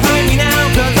all behind me now,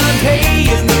 'cause I'm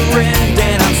paying the rent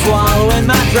and I'm swallowing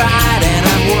my pride, and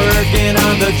I'm working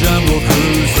on the Jungle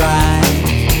Cruise ride.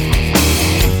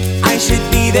 I should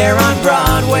be there on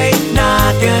Broadway,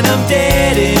 knocking them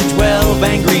dead in 12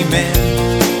 Angry Men.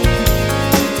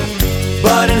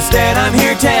 But instead I'm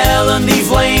here telling these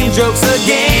lame jokes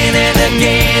again and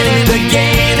again and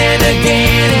again and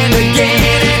again and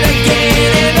again and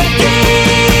again and again.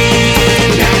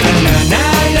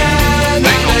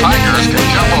 Bengal tigers can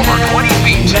jump over 20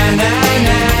 feet.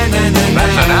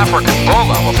 That's an African bull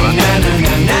elephant.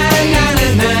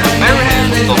 There it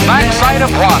is, the backside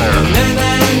of water.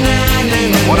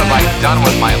 What have I done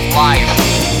with my life?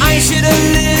 I should have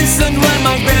listened when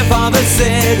my grandfather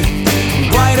said,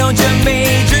 why don't you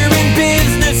major in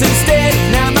business instead?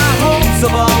 Now my hopes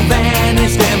have all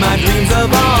vanished and my dreams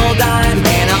have all died,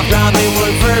 and I'll probably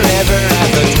work forever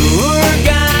as a tour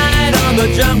guide on the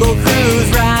Jungle Cruise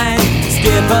ride.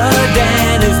 Skipper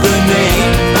Dan is the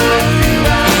name,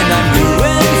 and I'm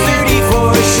doing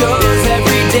 34 shows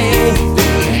every day,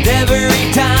 and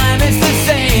every time it's the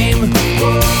same.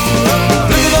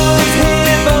 Look at those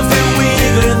hippos, they're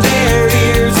wiggling their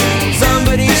ears.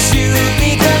 Somebody shoot me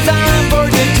 'cause I'm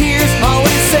bored to tears.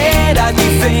 Always said I'd be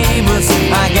famous,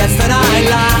 I guess that I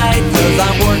lied, 'cause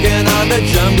I'm working on the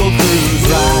Jungle Cruise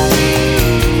ride.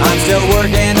 I'm still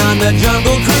working on the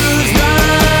Jungle Cruise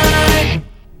ride.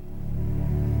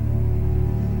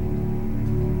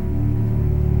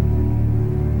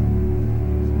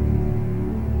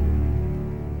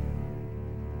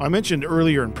 I mentioned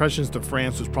earlier Impressions to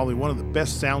France was probably one of the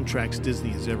best soundtracks Disney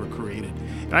has ever created,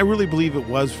 and I really believe it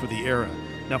was for the era.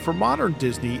 Now for modern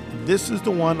Disney, this is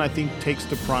the one I think takes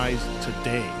the prize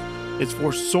today. It's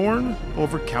for Soarin'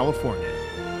 Over California.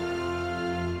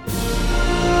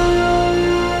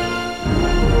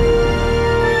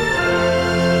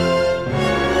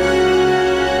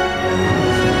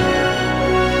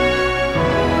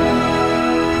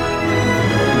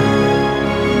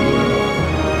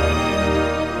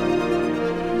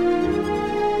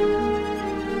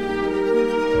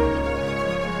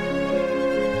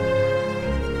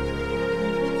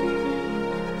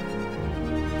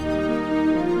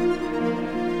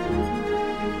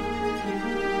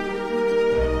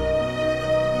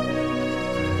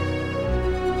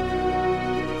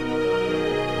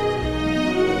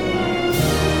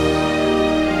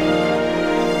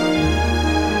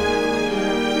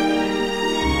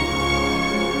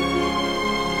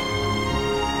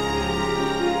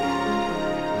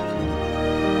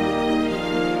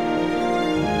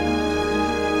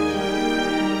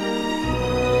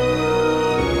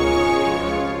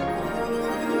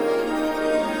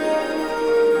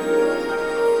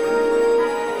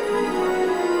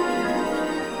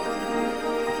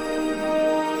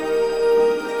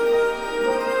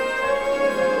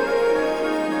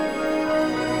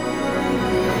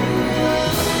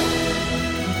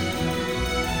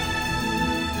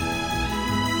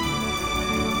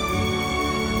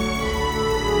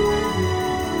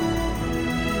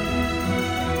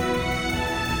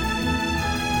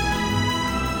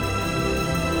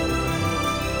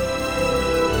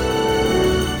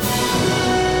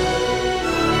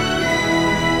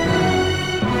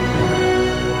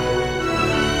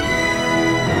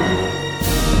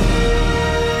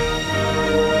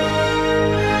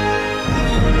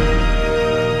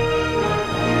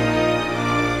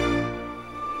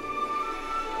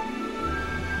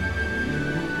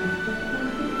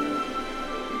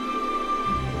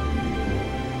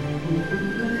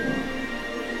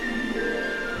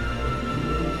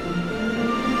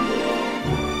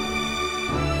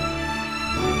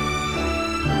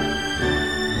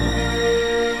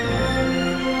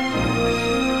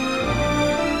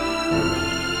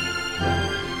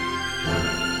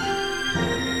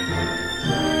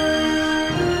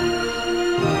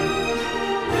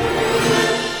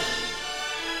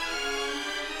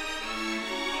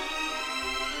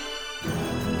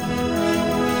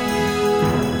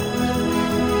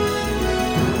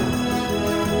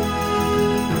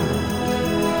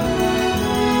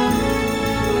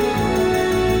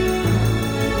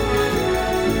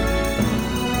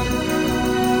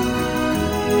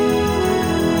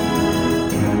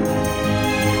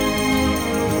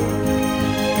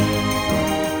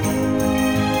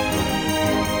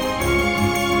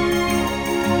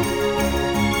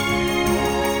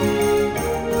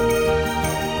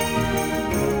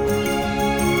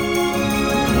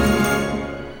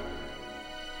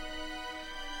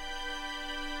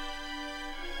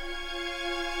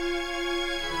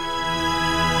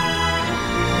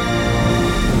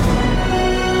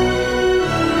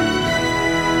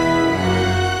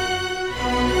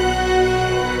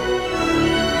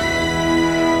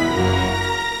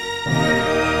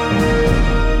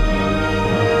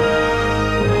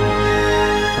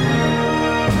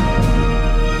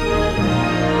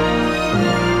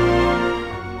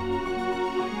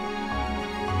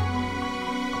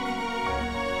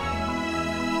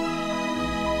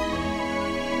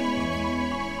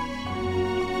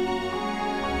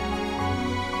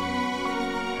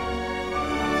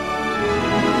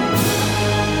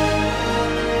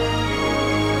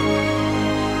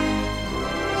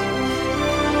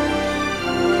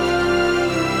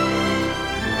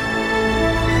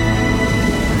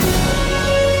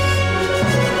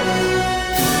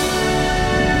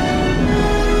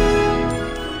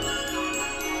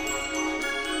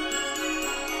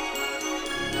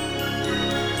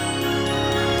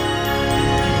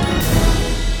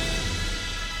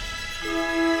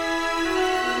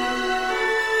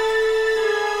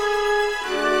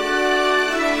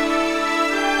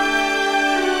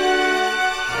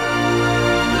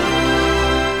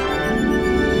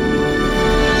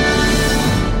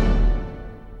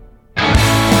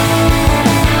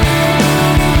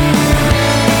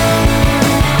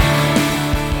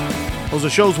 As the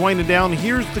show's winding down,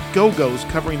 here's the Go-Go's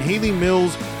covering Haley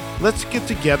Mills' Let's Get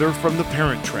Together from The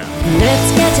Parent Trap.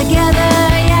 Let's get together,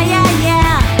 yeah, yeah,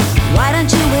 yeah. Why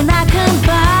don't you and I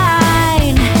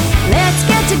combine? Let's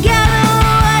get together,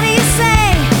 what do you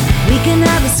say? We can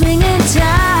have a swinging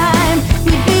time.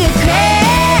 We'd be a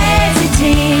crazy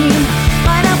team.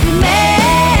 Why don't we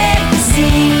make a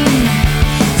scene?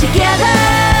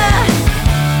 Together,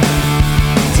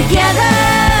 together.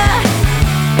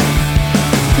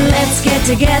 Let's get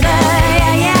together,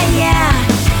 yeah, yeah, yeah.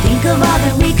 Think of all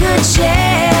that we could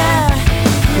share.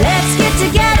 Let's get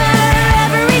together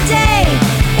every day,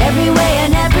 every way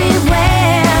and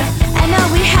everywhere. I know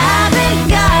we haven't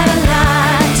got a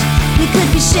lot. We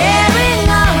could be sharing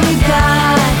all we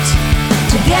got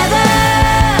together.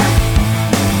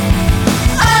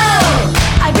 Oh,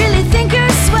 I really think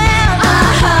you're swell.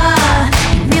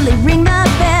 You really ring the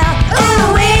bell.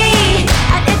 Ooh-wee.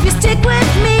 And if you stick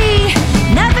with me,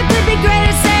 nothing could be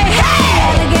greater. Say, hey,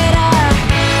 alligator.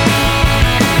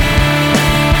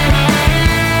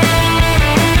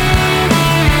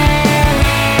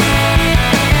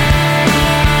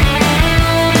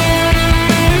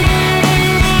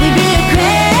 We'd be a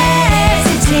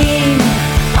crazy team.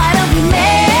 Why don't we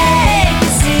make a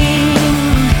scene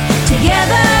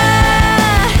together?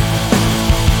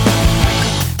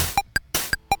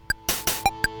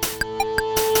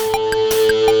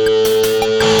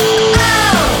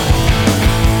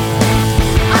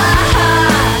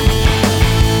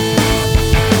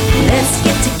 Let's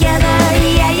get together,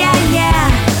 yeah, yeah, yeah.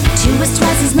 Two is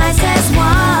twice as nice as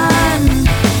one.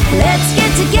 Let's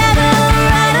get together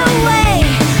right away.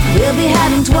 We'll be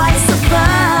having twice the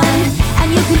fun.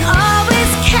 And you can always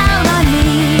count on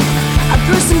me. A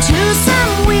gruesome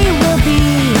twosome we will be.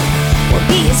 We'll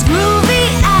be as groovy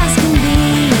as can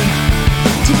be.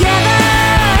 Together,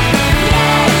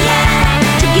 yeah, yeah.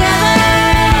 Together,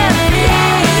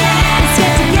 yeah, yeah. Let's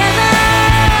get together,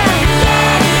 yeah, yeah.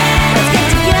 Let's get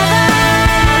together,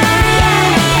 yeah,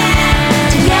 yeah.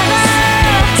 Together,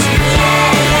 yeah,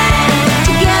 yeah.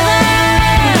 Together,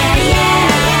 yeah, yeah.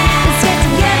 Let's get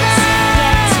together,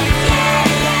 yeah, yeah.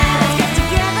 Let's get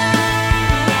together, yeah,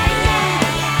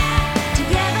 yeah.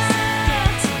 Together, yeah,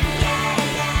 yeah.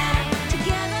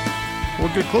 Together. We're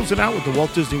going to close it out with the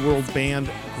Walt Disney World Band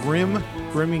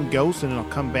Grimming Ghosts, and then I'll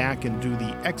come back and do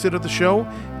the exit of the show,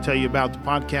 tell you about the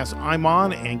podcast I'm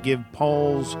on, and give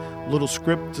Paul's little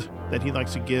script that he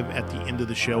likes to give at the end of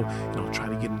the show. And I'll try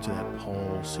to get into that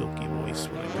Paul silky voice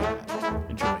when I do that.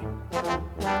 Enjoy.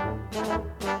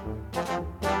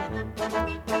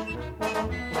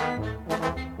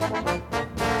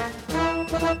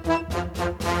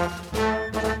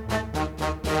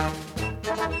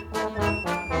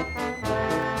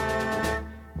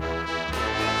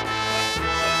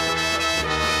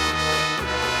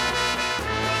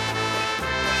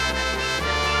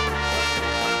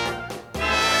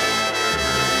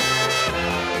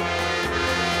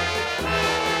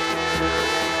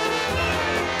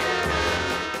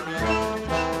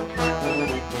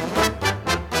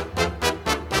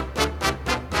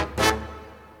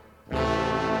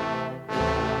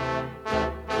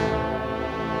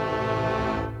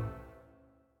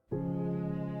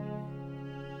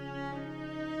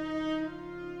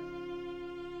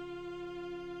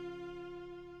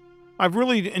 I've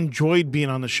really enjoyed being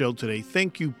on the show today.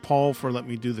 Thank you, Paul, for letting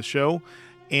me do the show.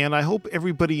 And I hope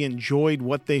everybody enjoyed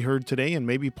what they heard today. And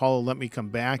maybe Paul will let me come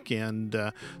back and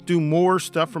do more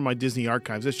stuff from my Disney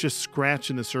archives. It's just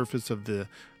scratching the surface of the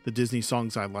Disney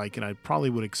songs I like. And I probably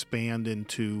would expand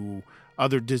into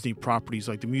other Disney properties,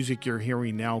 like the music you're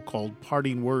hearing now called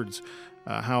Parting Words.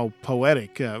 How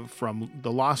poetic, from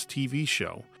the Lost TV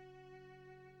show.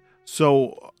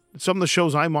 So some of the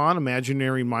shows I'm on,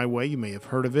 Imagineering My Way, you may have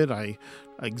heard of it. I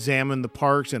examine the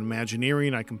parks and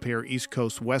Imagineering. I compare East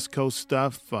Coast, West Coast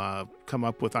stuff, come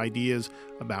up with ideas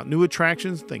about new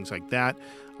attractions, things like that.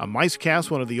 Micecast,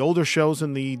 one of the older shows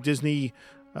in the Disney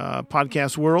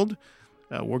podcast world.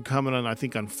 We're coming on, I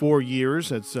think, on 4 years.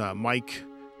 It's Mike,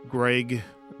 Greg,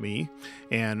 me,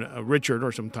 and Richard,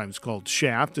 or sometimes called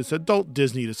Shaft. It's adult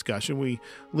Disney discussion. We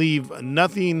leave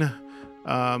nothing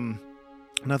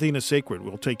is sacred.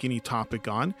 We'll take any topic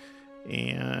on.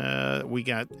 And we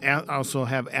also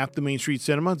have At the Main Street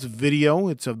Cinema. It's video.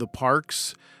 It's of the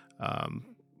parks,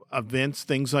 events,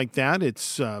 things like that.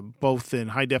 It's both in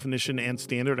high definition and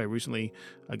standard. I recently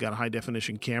got a high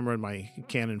definition camera in my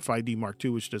Canon 5D Mark II,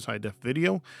 which does high def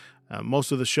video.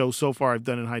 Most of the shows so far I've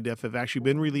done in high def have actually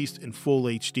been released in full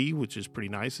HD, which is pretty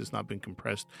nice. It's not been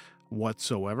compressed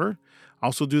whatsoever.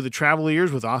 Also do the Travel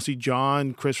Ears with Aussie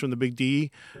John, Chris from the Big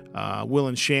D, Will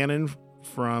and Shannon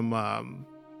from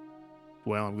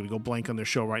well, I'm going to go blank on their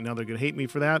show right now. They're going to hate me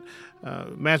for that.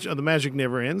 The Magic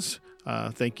Never Ends.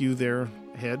 Thank you, their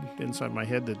head inside my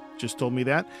head that just told me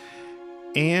that.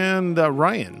 And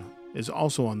Ryan is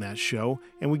also on that show,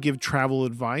 and we give travel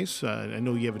advice. I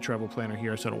know you have a travel planner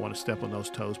here, so I don't want to step on those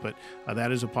toes, but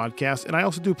that is a podcast. And I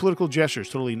also do political gestures,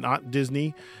 totally not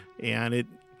Disney, and it,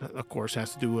 of course,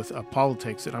 has to do with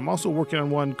politics. And I'm also working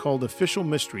on one called Official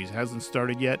Mysteries. It hasn't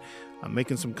started yet. I'm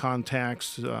making some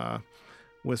contacts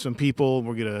with some people.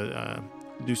 We're going to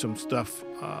do some stuff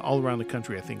all around the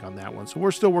country, I think, on that one. So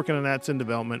we're still working on that. It's in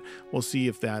development. We'll see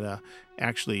if that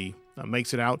actually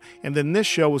makes it out. And then this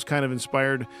show was kind of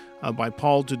inspired by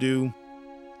Paul to do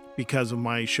because of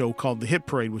my show called The Hit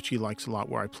Parade, which he likes a lot,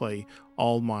 where I play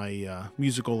all my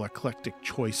musical eclectic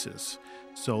choices.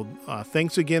 So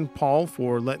thanks again, Paul,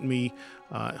 for letting me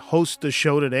host the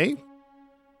show today.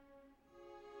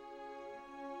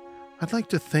 I'd like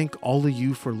to thank all of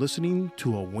you for listening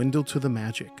to A Window to the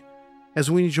Magic,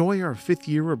 as we enjoy our 5th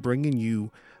year of bringing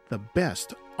you the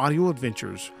best audio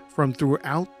adventures from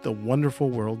throughout the wonderful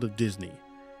world of Disney.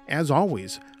 As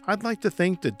always, I'd like to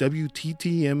thank the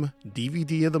WTTM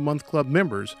DVD of the Month Club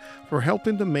members for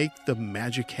helping to make the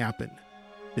magic happen.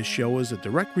 This show is a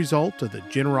direct result of the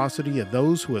generosity of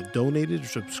those who have donated or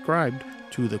subscribed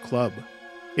to the club.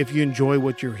 If you enjoy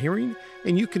what you're hearing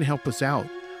and you can help us out,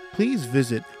 please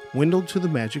visit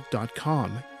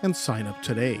WindowtotheMagic.com and sign up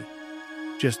today.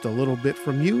 Just a little bit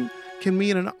from you can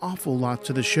mean an awful lot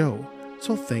to the show,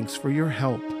 so thanks for your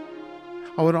help.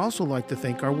 I would also like to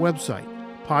thank our website,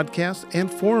 podcast, and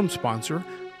forum sponsor,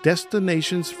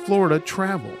 Destinations Florida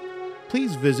Travel.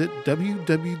 Please visit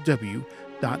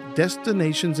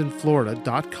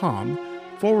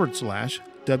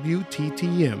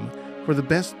www.destinationsinflorida.com/WTTM for the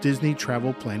best Disney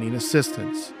travel planning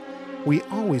assistance. We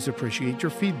always appreciate your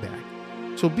feedback,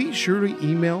 so be sure to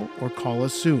email or call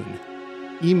us soon.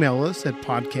 Email us at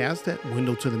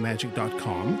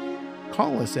podcast@windowtothemagic.com.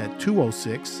 Call us at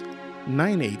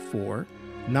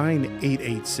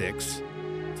 206-984-9886.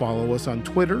 Follow us on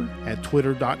Twitter at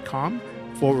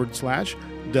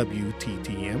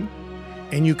twitter.com/WTTM.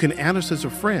 And you can add us as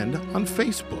a friend on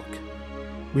Facebook.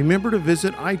 Remember to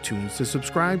visit iTunes to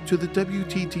subscribe to the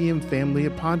WTTM family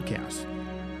of podcasts.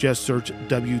 Just search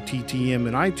WTTM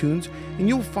in iTunes and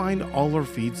you'll find all our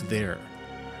feeds there.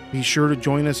 Be sure to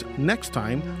join us next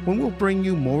time when we'll bring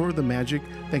you more of the magic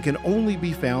that can only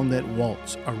be found at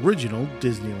Walt's original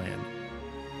Disneyland.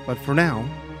 But for now,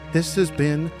 this has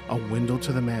been A Window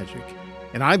to the Magic.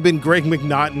 And I've been Greg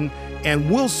McNaughton,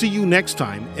 and we'll see you next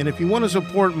time. And if you want to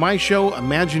support my show,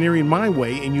 Imagineering My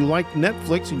Way, and you like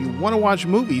Netflix and you want to watch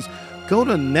movies, go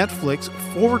to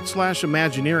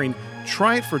Netflix/Imagineering.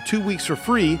 Try it for 2 weeks for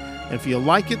free. And if you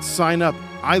like it, sign up.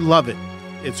 I love it.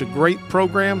 It's a great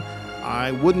program.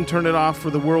 I wouldn't turn it off for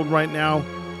the world right now.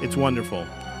 It's wonderful.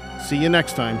 See you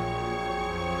next time.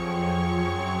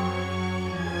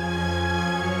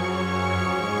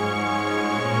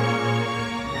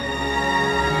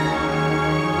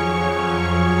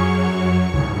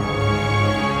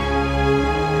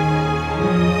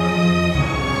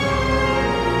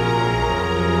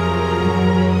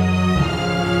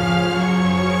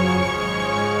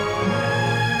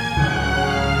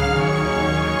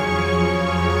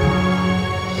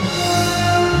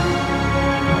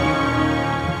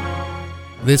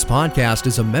 This podcast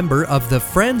is a member of the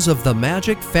Friends of the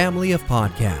Magic family of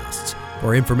podcasts.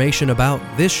 For information about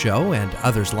this show and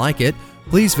others like it,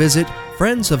 please visit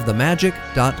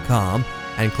friendsofthemagic.com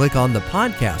and click on the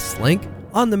podcasts link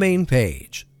on the main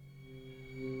page.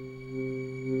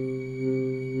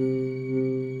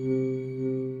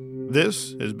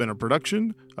 This has been a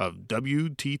production of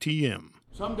WTTM.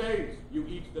 Some days you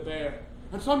eat the bear,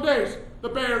 and some days the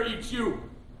bear eats you.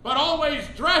 But always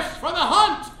dress for the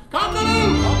hunt!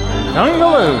 Congaloo!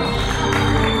 Congaloo!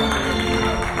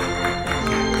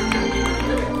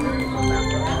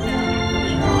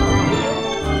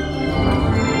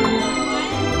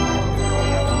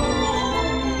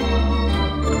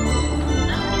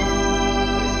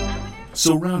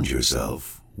 Surround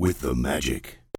yourself with the magic.